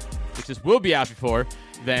 22nd, which will be out before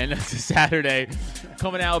then, it's a Saturday.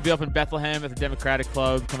 Coming out, will be up in Bethlehem at the Democratic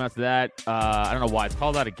Club. Coming out to that. I don't know why it's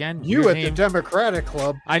called that again. You weird at name. The Democratic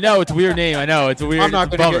Club. I know, it's a weird name. I know, it's a weird. I'm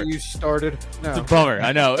not going to get you started. No. It's a bummer.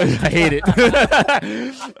 I know. I hate it.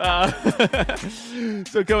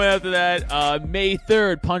 So coming after that, May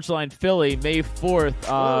 3rd, Punchline Philly. May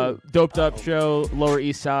 4th, Doped Up Show, Lower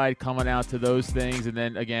East Side. Coming out to those things. And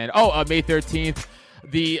then again, May 13th,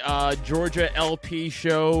 the Georgia LP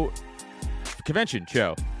show. Convention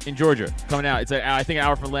show in Georgia coming out. It's I think an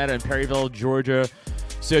hour from Atlanta in Perryville, Georgia.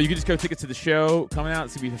 So you can just go tickets to the show coming out.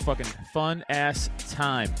 It's gonna be a fucking fun ass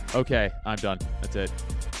time. Okay, I'm done. That's it.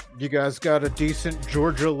 You guys got a decent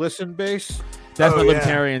Georgia listen base? That's my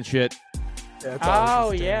libertarian shit.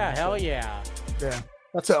 Yeah, hell yeah. Yeah.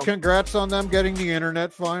 Congrats on them getting the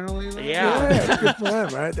internet finally. Yeah. Good for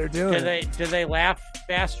them, right? They're doing it. Do they laugh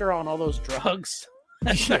faster on all those drugs?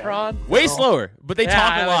 They're on way slower, but they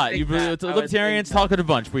talk a lot. Libertarians talking a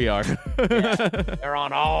bunch. We are. They're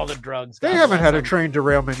on all the drugs. They haven't had a train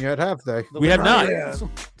derailment yet, have they? We have not. Yeah. So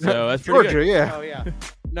that's pretty Georgia, good. yeah. Oh yeah.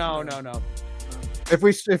 No.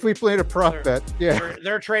 If we played a prop bet, yeah.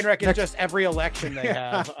 Their train wreck is just every election they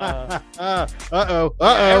have. Uh-oh.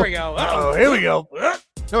 There we go. Oh, here we go.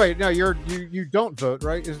 No, wait, no, you don't vote,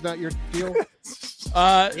 right? Is that your deal?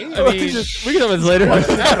 I mean, we can have this later. I'll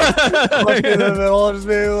just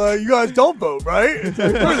be like, you guys don't vote, right? It's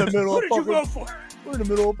like, we're in the middle What of did you vote for? We're in the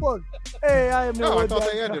middle of plug. Hey, I am No, I thought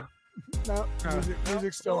they ended. No,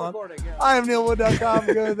 music's still on. I am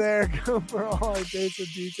neilwood.com. Go there. Go for all our dates and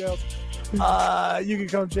details. You can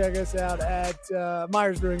come check us out at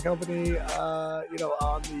Myers Brewing Company,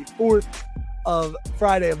 on the 4th of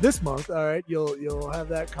Friday of this month. All right, you'll have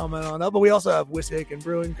that coming on up. But we also have Wissahickon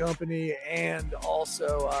Brewing Company and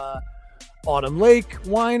also Autumn Lake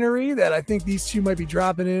Winery that I think these two might be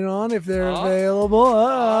dropping in on if they're available.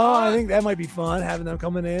 I think that might be fun having them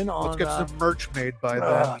coming in on. Let's get some merch made by then.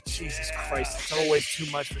 Oh, Jesus Christ. It's always too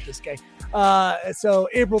much for this guy. So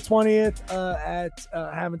April 20th at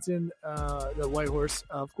Hamilton, the White Horse,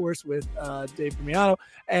 of course, with Dave Primiano.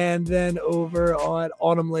 And then over at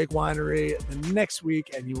Autumn Lake Winery the next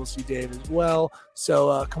week, and you will see Dave as well.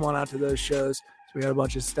 So come on out to those shows. We got a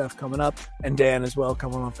bunch of stuff coming up, and Dan as well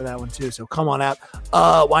coming on for that one too. So come on out.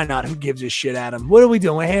 Why not? Who gives a shit, Adam? What are we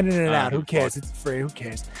doing? We're handing it out. Who cares? It's free. Who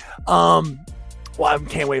cares? Well, I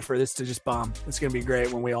can't wait for this to just bomb. It's gonna be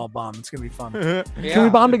great when we all bomb. It's gonna be fun. Can we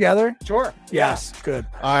bomb together? Sure. Yes. Good.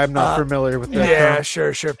 I'm not familiar with that. Yeah,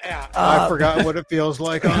 term. sure. Yeah. I forgot what it feels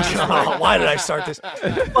like. Why did I start this?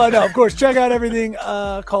 But no, of course, check out everything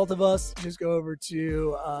Cult of Us. Just go over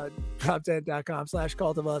to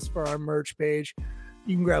droptent.com/Cult of Us for our merch page.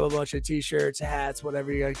 You can grab a bunch of t-shirts, hats,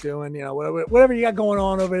 whatever you got doing, whatever you got going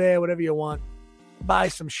on over there, whatever you want. Buy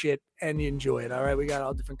some shit and you enjoy it. All right. We got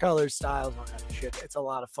all different colors, styles, all that shit. It's a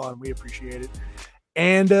lot of fun. We appreciate it.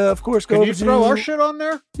 And of course, can you throw our shit on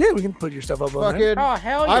there? Yeah, we can put your stuff up on there. Oh,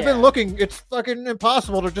 hell yeah. I've been looking. It's fucking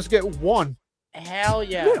impossible to just get one. Hell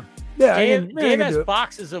yeah. Yeah, Dave has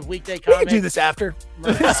boxes of weekday We comics. can do this after.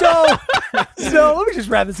 so let me just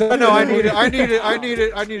wrap this up. No, I need it. I need it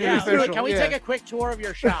official. Can we take a quick tour of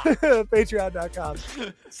your shop?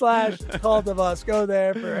 Patreon.com/Cult of Us. Go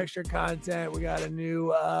there for extra content. We got a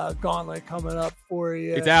new gauntlet coming up for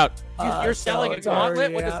you. It's out. You're selling a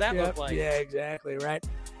gauntlet? What does that look like? Yeah, exactly. Right.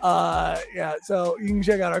 So you can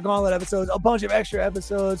check out our gauntlet episodes, a bunch of extra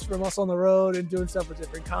episodes from us on the road and doing stuff with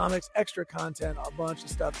different comics, extra content, a bunch of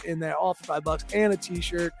stuff in there, all for $5 and a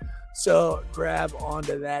t-shirt. So grab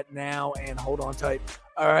onto that now and hold on tight.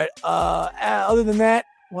 All right. Other than that,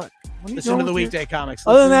 what are you Listen doing to the with weekday comics.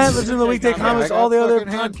 Other than that, listen to the weekday comics, I all the got other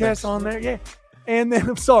fucking podcasts handpicks. on there. Yeah. And then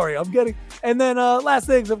and then last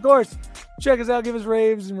things, of course, check us out, give us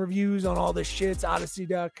raves and reviews on all this shit.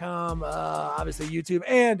 Odyssey.com, obviously YouTube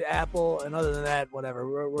and Apple. And other than that,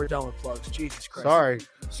 whatever. We're done with plugs. Jesus Christ.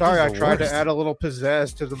 Sorry, I the tried worst. to add a little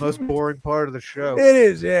pizzazz to the most boring part of the show. It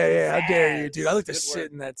is, yeah. How dare you, dude? I like to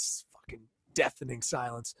sit in that fucking deafening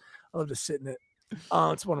silence. I love to sit in it.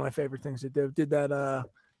 It's one of my favorite things to do.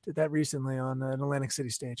 Did that recently on an Atlantic City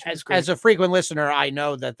stage. As a frequent listener, I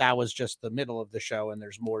know that was just the middle of the show, and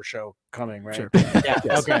there's more show coming, right? Sure. Yeah.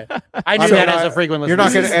 Yes. Okay. I knew that as a frequent listener. You're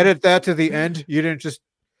not going to edit that to the end? You didn't just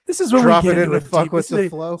This is when drop we get it in into to a fuck deep- with this is the a-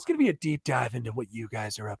 flow? It's going to be a deep dive into what you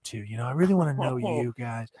guys are up to. I really want to know you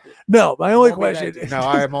guys. No, my only question. No,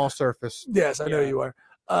 I am all surface. Yes, I know you are.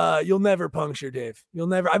 You'll never puncture Dave.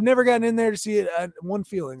 I've never gotten in there to see it at one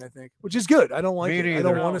feeling, I think, which is good. I don't like Me it. I neither.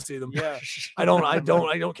 don't want to see them. Yeah. I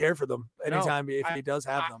don't care for them anytime if I- he does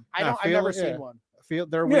have them. I've never seen one. Feel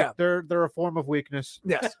they're Yeah. weak. They're a form of weakness.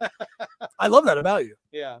 Yes. I love that about you.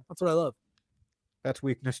 Yeah. That's what I love. That's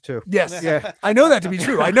weakness too. Yes. Yeah. I know that to be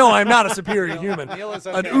true. I know I'm not a superior human. Neil is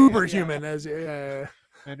An okay. uber Yeah. human, as an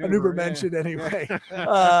An Uber yeah. mentioned anyway.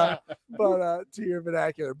 But to your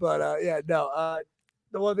vernacular. But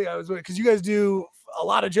the one thing I was because you guys do a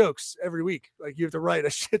lot of jokes every week. Like you have to write a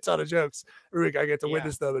shit ton of jokes every week. I get to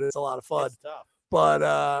witness them, and it's a lot of fun. It's tough. But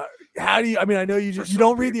how do you? I mean, I know you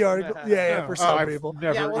don't read the article. Yeah, for some I've people.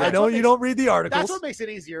 Never, Yeah, well, I that's know what you don't read the articles. That's what makes it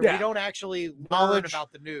easier. Yeah. We don't actually learn Knowledge-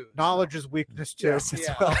 about the news. knowledge is weakness too. Yes, as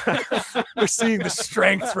Yeah. well. We're seeing the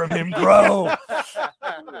strength from him grow.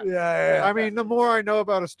 Yeah. I mean, the more I know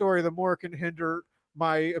about a story, the more it can hinder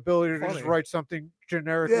my ability to just Funny. write something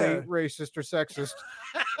generically Yeah. racist or sexist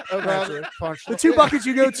about Gotcha. punch. The two buckets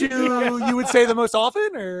you go to, you would say the most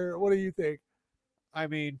often, or what do you think? I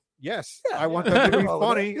mean, yes, Yeah. I want them to be Well, with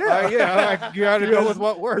funny. that, yeah. You got to Yeah, go with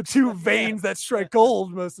what The works. two veins that strike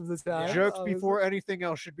gold most of the time. Jokes Obviously. before anything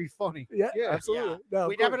else should be funny. Yeah, Yeah. absolutely. No,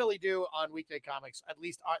 We of course. definitely do on Weekday Comics, at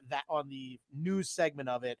least on the news segment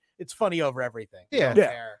of it. It's funny over everything. We Yeah. don't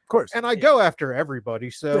Yeah. care. Of course. And I go after everybody,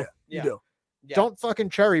 so Yeah. Yeah. You do. Yeah. don't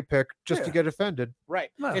fucking cherry pick just to Yeah. get offended.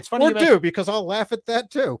 Right. No. It's funny. Or you mentioned- do, because I'll laugh at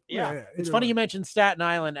that too. Yeah. either It's funny way. you mentioned Staten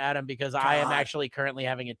Island, Adam, because I am God. actually currently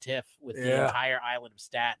having a tiff with the Yeah. entire island of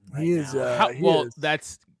Staten. Right He is. now. He Well, is.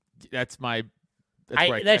 that's my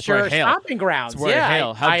That's your stomping grounds. That's where I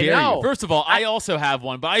hail. How dare you? First of all, I also have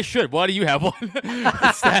one, but I should. Why do you have one?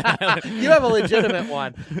 You have a legitimate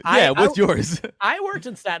one. What's yours? I worked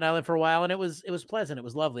in Staten Island for a while, and it was pleasant. It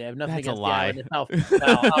was lovely. I have nothing against a lie. the island itself.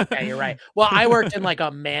 Well, okay, you're right. Well, I worked in like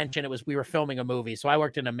a mansion. We were filming a movie, so I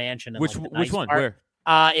worked in a mansion. In, which one? Part.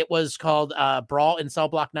 Where? It was called Brawl in Cell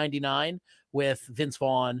Block 99 with Vince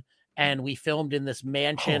Vaughn. And we filmed in this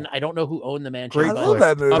mansion. I don't know who owned the mansion. I love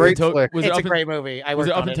that movie. Great flick. It's a great movie. Was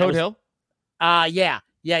it up in Toad Hill? Yeah.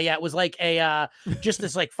 It was like a just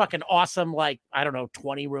this like fucking awesome, like, I don't know,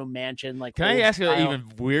 20-room mansion. Like, can I ask you an even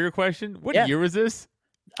weirder question? What year was this?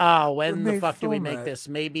 When the fuck did we make this?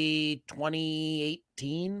 Maybe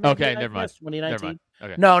 2018. Maybe, okay, never mind. 2019. Never mind.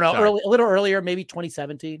 Okay. No, a little earlier, maybe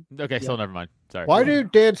 2017. Okay, still never mind. Sorry. Why do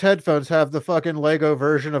Dan's headphones have the fucking Lego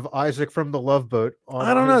version of Isaac from the Love Boat on?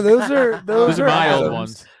 I don't know. Those are my old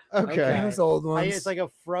ones. Okay. Those old ones. It's like a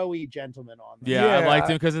fro-y gentleman on them. Yeah, I liked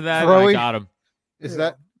him because of that. Fro-y? I got him.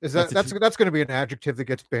 That's going to be an adjective that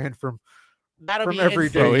gets banned from every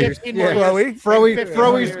day.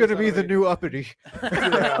 Froey's going to be the new uppity.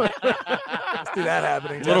 See that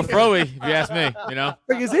happening. A little froey, if you ask me. You know,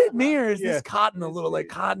 like, is it me or is this cotton a little like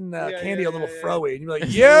cotton candy a little froey? And you're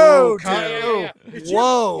like, yo, dude,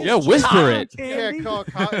 whoa, yeah, whisper it. Can't call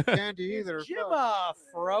cotton candy either. Jim,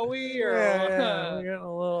 froey or we're getting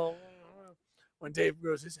a little. When Dave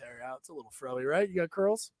grows his hair out, it's a little froey, right? You got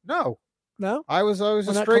curls? No, I was a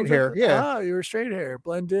straight hair. Yeah, you were straight hair,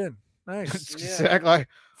 blend in. Nice. Exactly.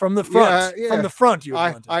 From the front. Yeah. From the front, you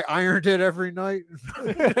I ironed it every night.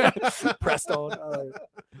 Pressed on.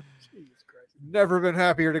 Jesus Christ. Never been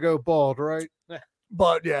happier to go bald, right?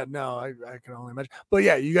 But yeah, no, I can only imagine. But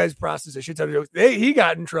yeah, you guys processed a shit ton of jokes. He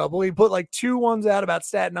got in trouble. He put like 2 ones out about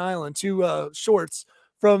Staten Island, 2 shorts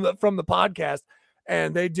from the podcast,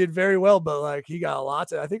 and they did very well. But like, he got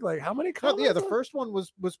lots of. I think like how many comments? The first one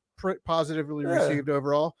was positively received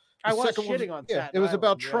overall. I was shitting on Staten It was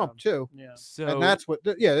about Trump too. Yeah. So, and that's what.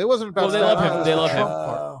 It wasn't about. Well, they love him. They love him.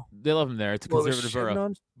 They love him there. It's a conservative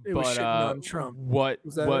borough. It was shitting on Trump. What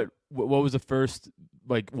was the first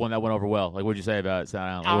one that went over well? Like, what'd you say about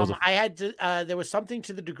Staten Island? I had to. There was something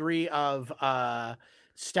to the degree of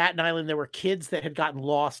Staten Island. There were kids that had gotten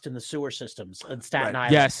lost in the sewer systems in Staten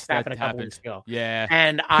Island. Yes, that happened a couple weeks ago. Yeah,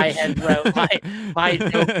 and I had wrote my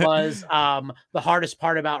joke was the hardest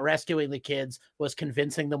part about rescuing the kids was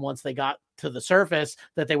convincing them once they got to the surface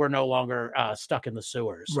that they were no longer stuck in the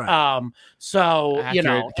sewers. Right. So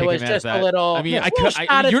it was just a little. I mean,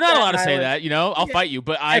 you're not allowed to say that. You know, I'll fight you,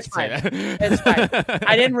 but I can say that. It's fine.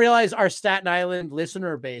 I didn't realize our Staten Island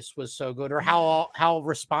listener base was so good, or how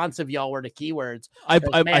responsive y'all were to keywords. All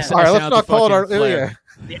right, let's not call it our. I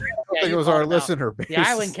think it was our listener base. The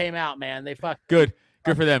island came out, man. They fucked. Good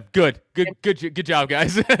for them. Good job,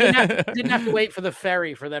 guys. didn't have to wait for the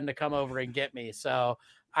ferry for them to come over and get me. So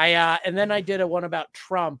and then I did a one about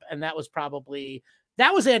Trump, and that was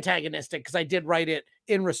antagonistic because I did write it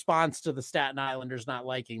in response to the Staten Islanders not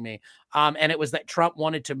liking me. And it was that Trump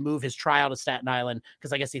wanted to move his trial to Staten Island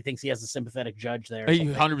because I guess he thinks he has a sympathetic judge there. He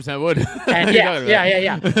 100% would. And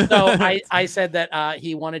yeah. So I said that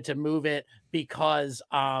he wanted to move it because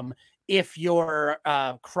if your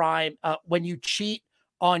crime, when you cheat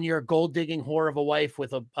on your gold digging whore of a wife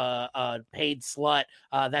with a paid slut,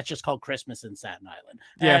 that's just called Christmas in Staten Island.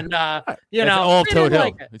 Yeah. And all Toad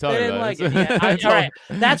Hill. They didn't like it. Yeah, all right.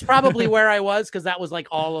 That's probably where I was because that was like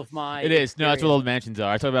all of my. It is. No, that's what all the mansions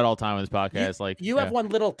are. I talk about it all the time on this podcast. You have one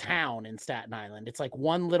little town in Staten Island. It's like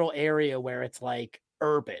one little area where it's like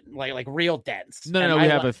urban, like real dense. No. We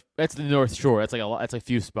have that's the North Shore. That's like a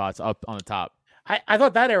few spots up on the top. I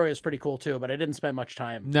thought that area was pretty cool too, but I didn't spend much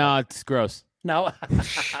time. No, it's gross. No.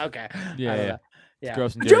 Okay. Yeah. It's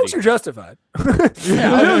gross and the dirty. jokes are justified. You're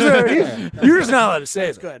just not allowed to say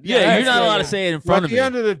it's good. Yeah, you're not allowed to say it in front of me. At the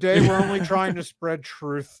end of the day, we're only trying to spread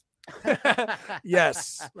truth.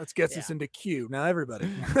 Yes, let's get this into Q now. Everybody,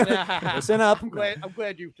 listen up. I'm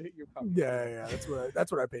glad you. Yeah.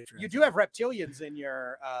 That's what our Patreon. You do have reptilians in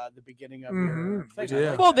your the beginning of your thing.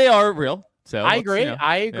 Yeah. Well, they are real. So I agree.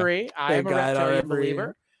 I agree. I'm a reptilian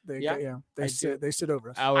believer. They sit over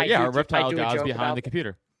us. Our reptile gods behind the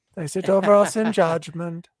computer. They sit over us in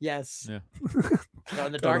judgment. Yes. Yeah.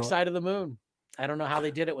 On the dark side of the moon. I don't know how they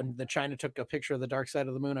did it when China took a picture of the dark side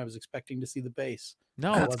of the moon. I was expecting to see the base.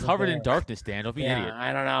 No, it's covered in darkness, Dan. Don't be an idiot.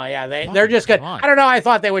 I don't know. Yeah, they're just good. I don't know. I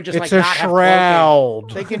thought they would just it's a shroud.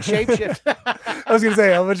 They can shapeshift. I was gonna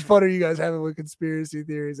say, how much fun are you guys having with conspiracy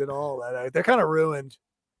theories and all that? They're kind of ruined.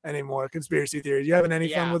 anymore. Conspiracy theories. You having any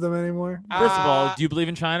fun with them anymore? First of all, do you believe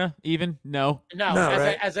in China? Even no.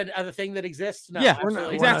 As a thing that exists. No, yeah,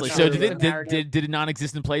 exactly. So did a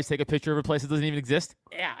non-existent place take a picture of a place that doesn't even exist?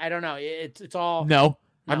 Yeah, I don't know. It's all no.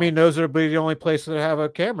 I mean, those would be the only places that have a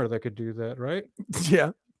camera that could do that, right?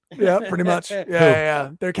 Yeah. Yeah, pretty much.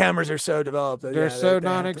 Yeah. Their cameras are so developed. They're so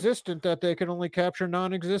non-existent that they can only capture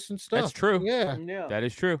non-existent stuff. That's true. Yeah. That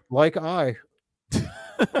is true. Like I.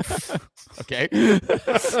 Okay.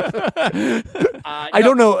 I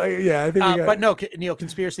don't know. I think but no, Neil,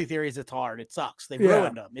 conspiracy theories, it's hard. It sucks. They've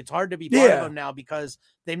ruined them. It's hard to be part of them now because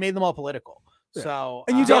they made them all political. Yeah. So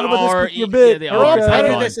and you talk about this your bit. They're all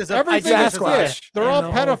Sasquatch. They're all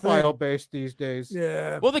pedophile based these days.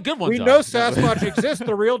 Yeah. Well, the good ones. We know Sasquatch exists.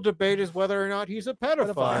 The real debate is whether or not he's a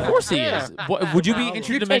pedophile. Of course he is. Would you be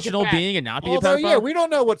interdimensional being and not be a pedophile? Yeah, we don't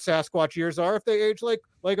know what Sasquatch years are. If they age like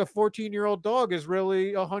a 14-year-old dog is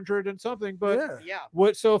really 100 and something, but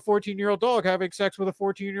what? So a 14-year-old dog having sex with a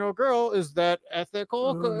 14-year-old girl, is that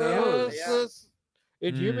ethical?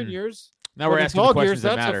 In human years. Now we're asking the questions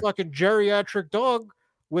that matter. That's a fucking geriatric dog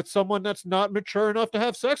with someone that's not mature enough to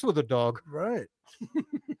have sex with a dog. Right.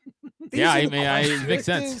 Yeah, I mean, it makes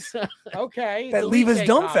sense. Okay. That leave us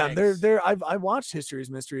dumbfounded. I watched History's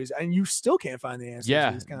Mysteries, and you still can't find the answers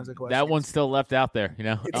to these kinds of questions. That one's still left out there,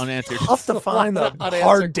 unanswered. It's tough to find the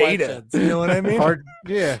hard data. You know what I mean?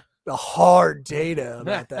 The hard data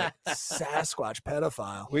about that Sasquatch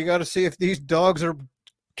pedophile. We got to see if these dogs are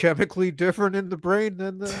chemically different in the brain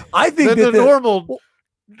than the normal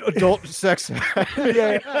adult sex.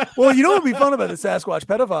 Well, you know what would be fun about the Sasquatch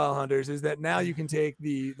pedophile hunters is that now you can take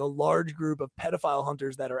the large group of pedophile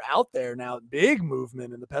hunters that are out there now, big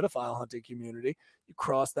movement in the pedophile hunting community. You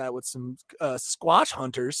cross that with some Squatch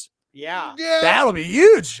hunters. Yeah. That'll be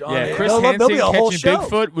huge. Chris Hansen catching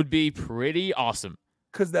Bigfoot would be pretty awesome.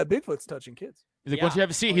 Because that Bigfoot's touching kids. He's like, once you have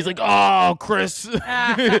a seat, he's like, oh, Chris. He's like,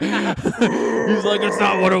 it's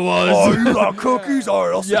not what it was. Oh, you got cookies? All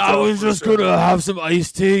right, I was just going to have some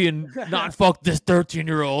iced tea and not fuck this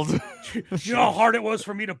 13-year-old. You know how hard it was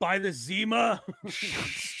for me to buy this Zima?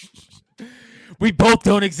 We both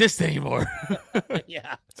don't exist anymore.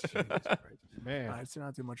 Yeah. Man, it's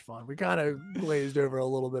not too much fun. We kind of glazed over a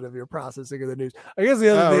little bit of your processing of the news. I guess the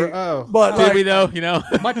other thing, but did we though?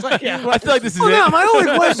 Much like I feel like this is it. Yeah, my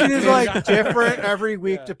only question is like different every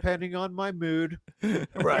week depending on my mood.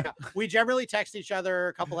 Right. We generally text each other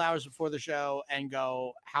a couple hours before the show and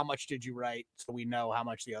go, "How much did you write?" So we know how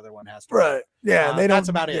much the other one has to. Right. Yeah, and they don't. That's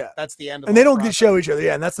about it. That's the end. And they don't show each other.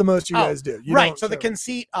 Yeah, and that's the most you guys do. Right. So the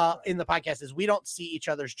conceit in the podcast is we don't see each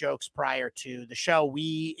other's jokes prior to the show.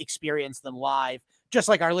 We experience them live, just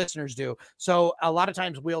like our listeners do. So a lot of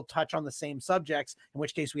times we'll touch on the same subjects, in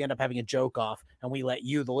which case we end up having a joke off, and we let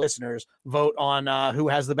you, the listeners, vote on who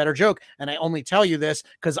has the better joke. And I only tell you this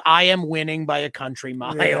because I am winning by a country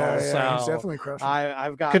mile. So he's definitely crushing.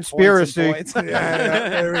 I've got conspiracy. Points.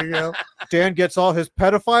 There we go. Dan gets all his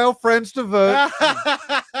pedophile friends to vote.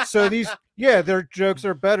 So their jokes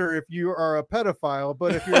are better if you are a pedophile,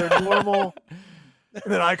 but if you're a normal. And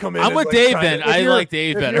then I come in. I'm with Dave then. I like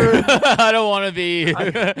Dave better. I don't want to be.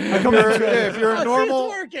 If you're a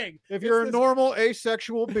normal, if you're a normal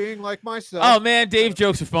asexual being like myself. Oh man, Dave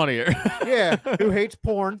jokes are funnier. Yeah, who hates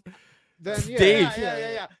porn? Then Dave.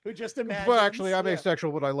 Yeah. Who just imagines. Well, actually, I'm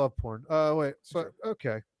asexual, but I love porn. Wait, but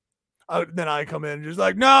okay. Then I come in and just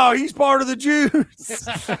like, no, he's part of the Jews.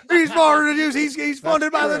 He's part of the Jews. He's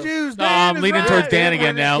funded by the Jews. No, I'm leaning towards Dan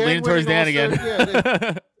again now. Leaning towards Dan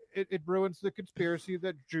again. It ruins the conspiracy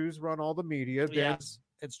that Jews run all the media. Yes,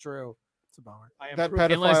 it's true. It's a bummer. That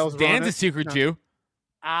pedophiles. Dan's a secret Jew.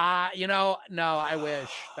 No, I wish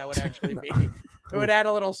that would actually be. It would add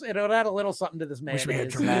a little. It would add a little something to this man. Wish we had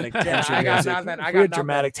dramatic tension. I got nothing. We had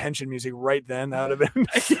dramatic tension music right then. That would have been.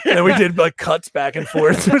 And then we did like cuts back and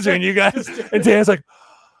forth between you guys. And Dan's like,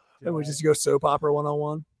 and we just go soap opera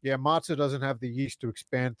 101. Yeah, matzah doesn't have the yeast to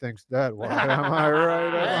expand things that way. Am I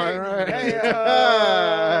right?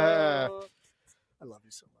 I love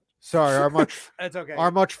you so much. Sorry, It's okay.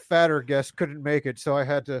 Our much fatter guest couldn't make it, so I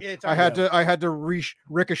had to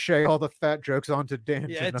ricochet all the fat jokes onto Dan.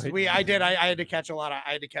 Yeah, tonight. I had to catch a lot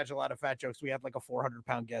of fat jokes. We had like a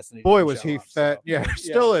 400-pound guest. And boy, was he fat. So, yeah,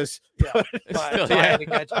 still is. Yeah. I had to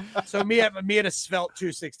catch. So me at a svelte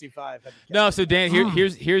 265. No, so Dan,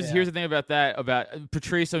 here's the thing about that. About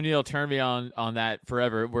Patrice O'Neill turned me on that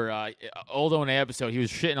forever. Where old O&A episode, he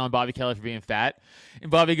was shitting on Bobby Kelly for being fat,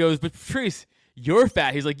 and Bobby goes, "But Patrice, you're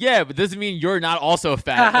fat. He's like, yeah, but doesn't mean you're not also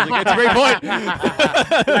fat. I was like, that's a great point.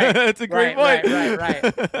 That's a great point.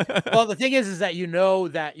 Right. Well, the thing is that you know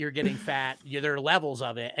that you're getting fat. There are levels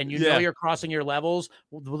of it, and you know you're crossing your levels.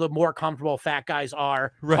 The more comfortable fat guys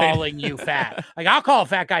are calling you fat. Like, I'll call a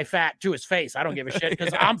fat guy fat to his face. I don't give a shit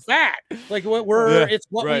because I'm fat. Like, it's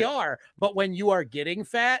what we are. But when you are getting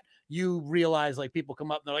fat, you realize, like, people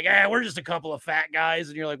come up and they're like, we're just a couple of fat guys.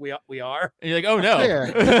 And you're like, we are. And you're like, oh, no.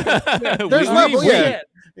 There's levels. Yeah.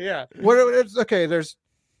 It's okay. There's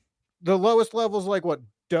the lowest levels, like what?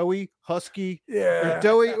 Doughy, husky. Yeah.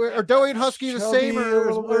 Or doughy and husky the same,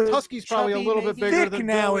 or husky's probably a little bit bigger thick than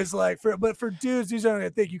now doughy. is like, but for dudes who's only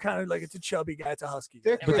thick, you kind of like, it's a chubby guy, it's a husky.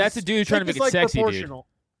 Thick But that's a dude trying to make it sexy, dude.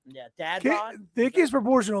 Yeah, dad bod. Thick is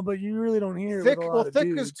proportional, but you really don't hear thick. With a lot Well, of thick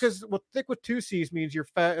dudes. is because thick with 2 C's means you're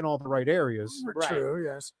fat in all the right areas. True,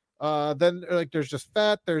 yes. Then like there's just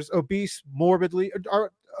fat. There's obese, morbidly.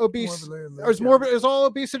 Are obese? Morbidly, Is morbid? Is all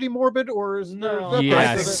obesity morbid, or is No. there?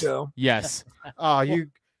 I think so. Yes.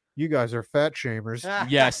 You guys are fat shamers.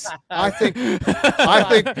 Yes. I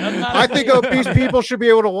think obese people should be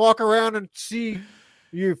able to walk around and see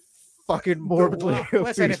you fucking morbidly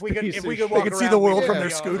obese. Listen, if we could walk They can see the world from their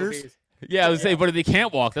scooters. Yeah, I would say, but if they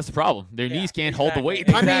can't walk, that's the problem. Their knees can't hold the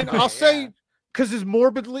weight. I mean, I'll say, because is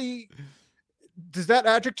morbidly, does that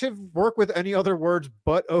adjective work with any other words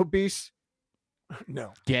but obese?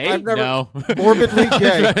 No. Gay? I've never- No. Morbidly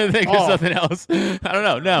gay. I'm trying to think of something else. I don't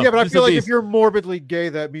know. No. Yeah, but I just feel like obese. if you're morbidly gay,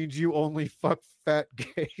 that means you only fuck fat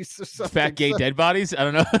gays or something. Fat gay dead bodies? I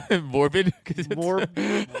don't know. Morbid?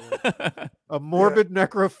 A morbid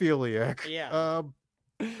necrophiliac. Yeah. I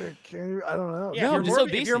don't know. Yeah, No, if just you're morbid,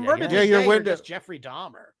 if obesity, you're I morbid, guess. Yeah, you're just Jeffrey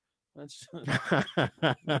Dahmer. That's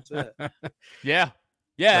it. Yeah.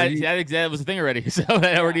 Yeah, that was a thing already. So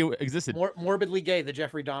that already existed. Morbidly gay, the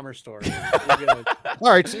Jeffrey Dahmer story.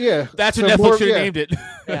 All right, so yeah. That's so what Netflix should have named it.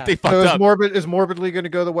 Yeah. They fucked So up. is morbidly going to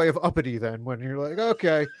go the way of uppity then? When you're like,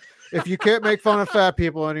 okay, if you can't make fun of fat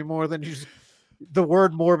people anymore, then the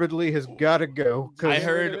word morbidly has got to go. I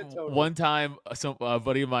heard one time a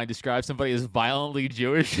buddy of mine described somebody as violently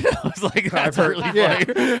Jewish. I was like, that's really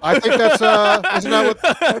funny. I think that's isn't that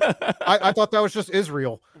what I thought that was just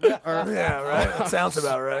Israel. Yeah, right. That sounds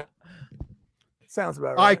about right. Sounds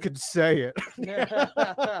about right. I could say it.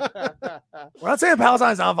 We're not saying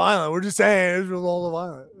Palestine's not violent. We're just saying Israel's all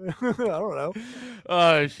violent. I don't know.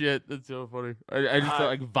 Oh shit, that's so funny. I just felt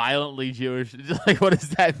like violently Jewish. Just like, what does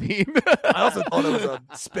that mean? I also thought it was a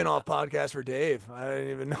spin-off podcast for Dave. I didn't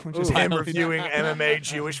even know. Just him reviewing MMA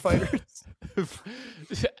Jewish fighters.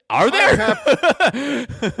 Are there?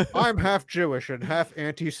 I'm half Jewish and half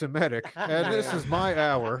anti-Semitic, and this is my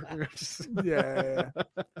hour. Yeah.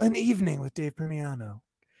 An evening with Dave Primiano.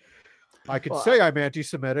 I could say I'm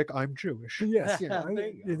anti-Semitic. I'm Jewish. Yes, you're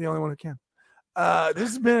the only one who can. This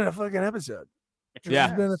has been a fucking episode. This Yeah.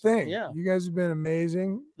 has been a thing. Yeah. You guys have been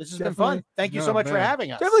amazing. This has been fun. Thank you so much for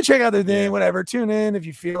having us. Definitely check out their thing. Whatever. Tune in if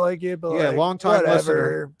you feel like it. But Yeah, like, long-time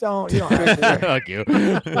whatever. You don't have to. Fuck you.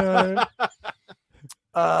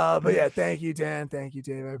 But yeah, thank you, Dan. Thank you,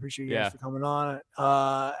 Dave. I appreciate you guys for coming on.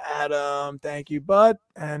 Adam, thank you, Bud.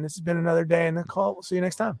 And this has been another day in the cult. We'll see you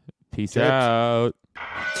next time. Peace out.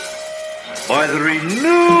 By the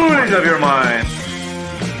renewing of your mind.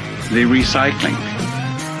 The recycling.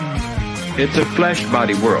 It's a flesh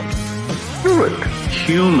body world. Do it.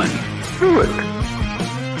 Human. Do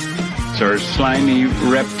it. Sir slimy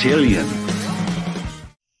reptilian.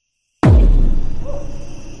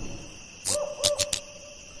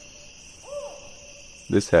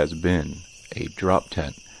 This has been a Drop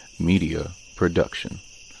Tent Media production.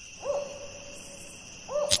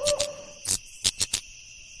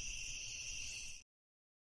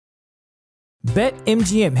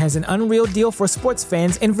 BetMGM has an unreal deal for sports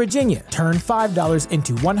fans in Virginia. Turn $5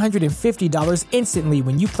 into $150 instantly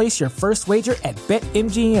when you place your first wager at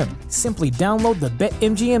BetMGM. Simply download the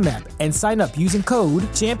BetMGM app and sign up using code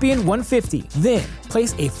Champion150. Then,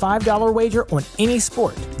 place a $5 wager on any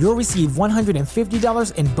sport. You'll receive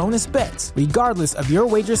 $150 in bonus bets, regardless of your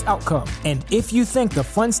wager's outcome. And if you think the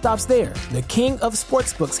fun stops there, the king of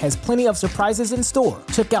sportsbooks has plenty of surprises in store.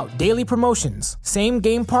 Check out daily promotions,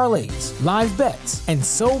 same-game parlays, live bets, and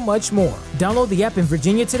so much more. Download the app in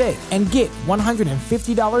Virginia today and get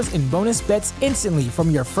 $150 in bonus bets instantly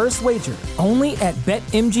from your first wager. Only at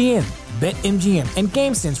BetMGM. BetMGM and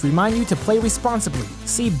GameSense remind you to play responsibly.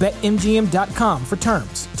 See BetMGM.com for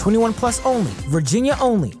terms. 21 plus only. Virginia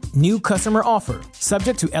only. New customer offer.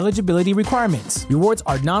 Subject to eligibility requirements. Rewards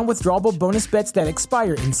are non-withdrawable bonus bets that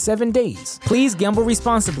expire in 7 days. Please gamble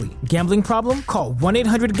responsibly. Gambling problem? Call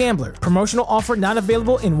 1-800-GAMBLER. Promotional offer not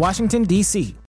available in Washington, D.C.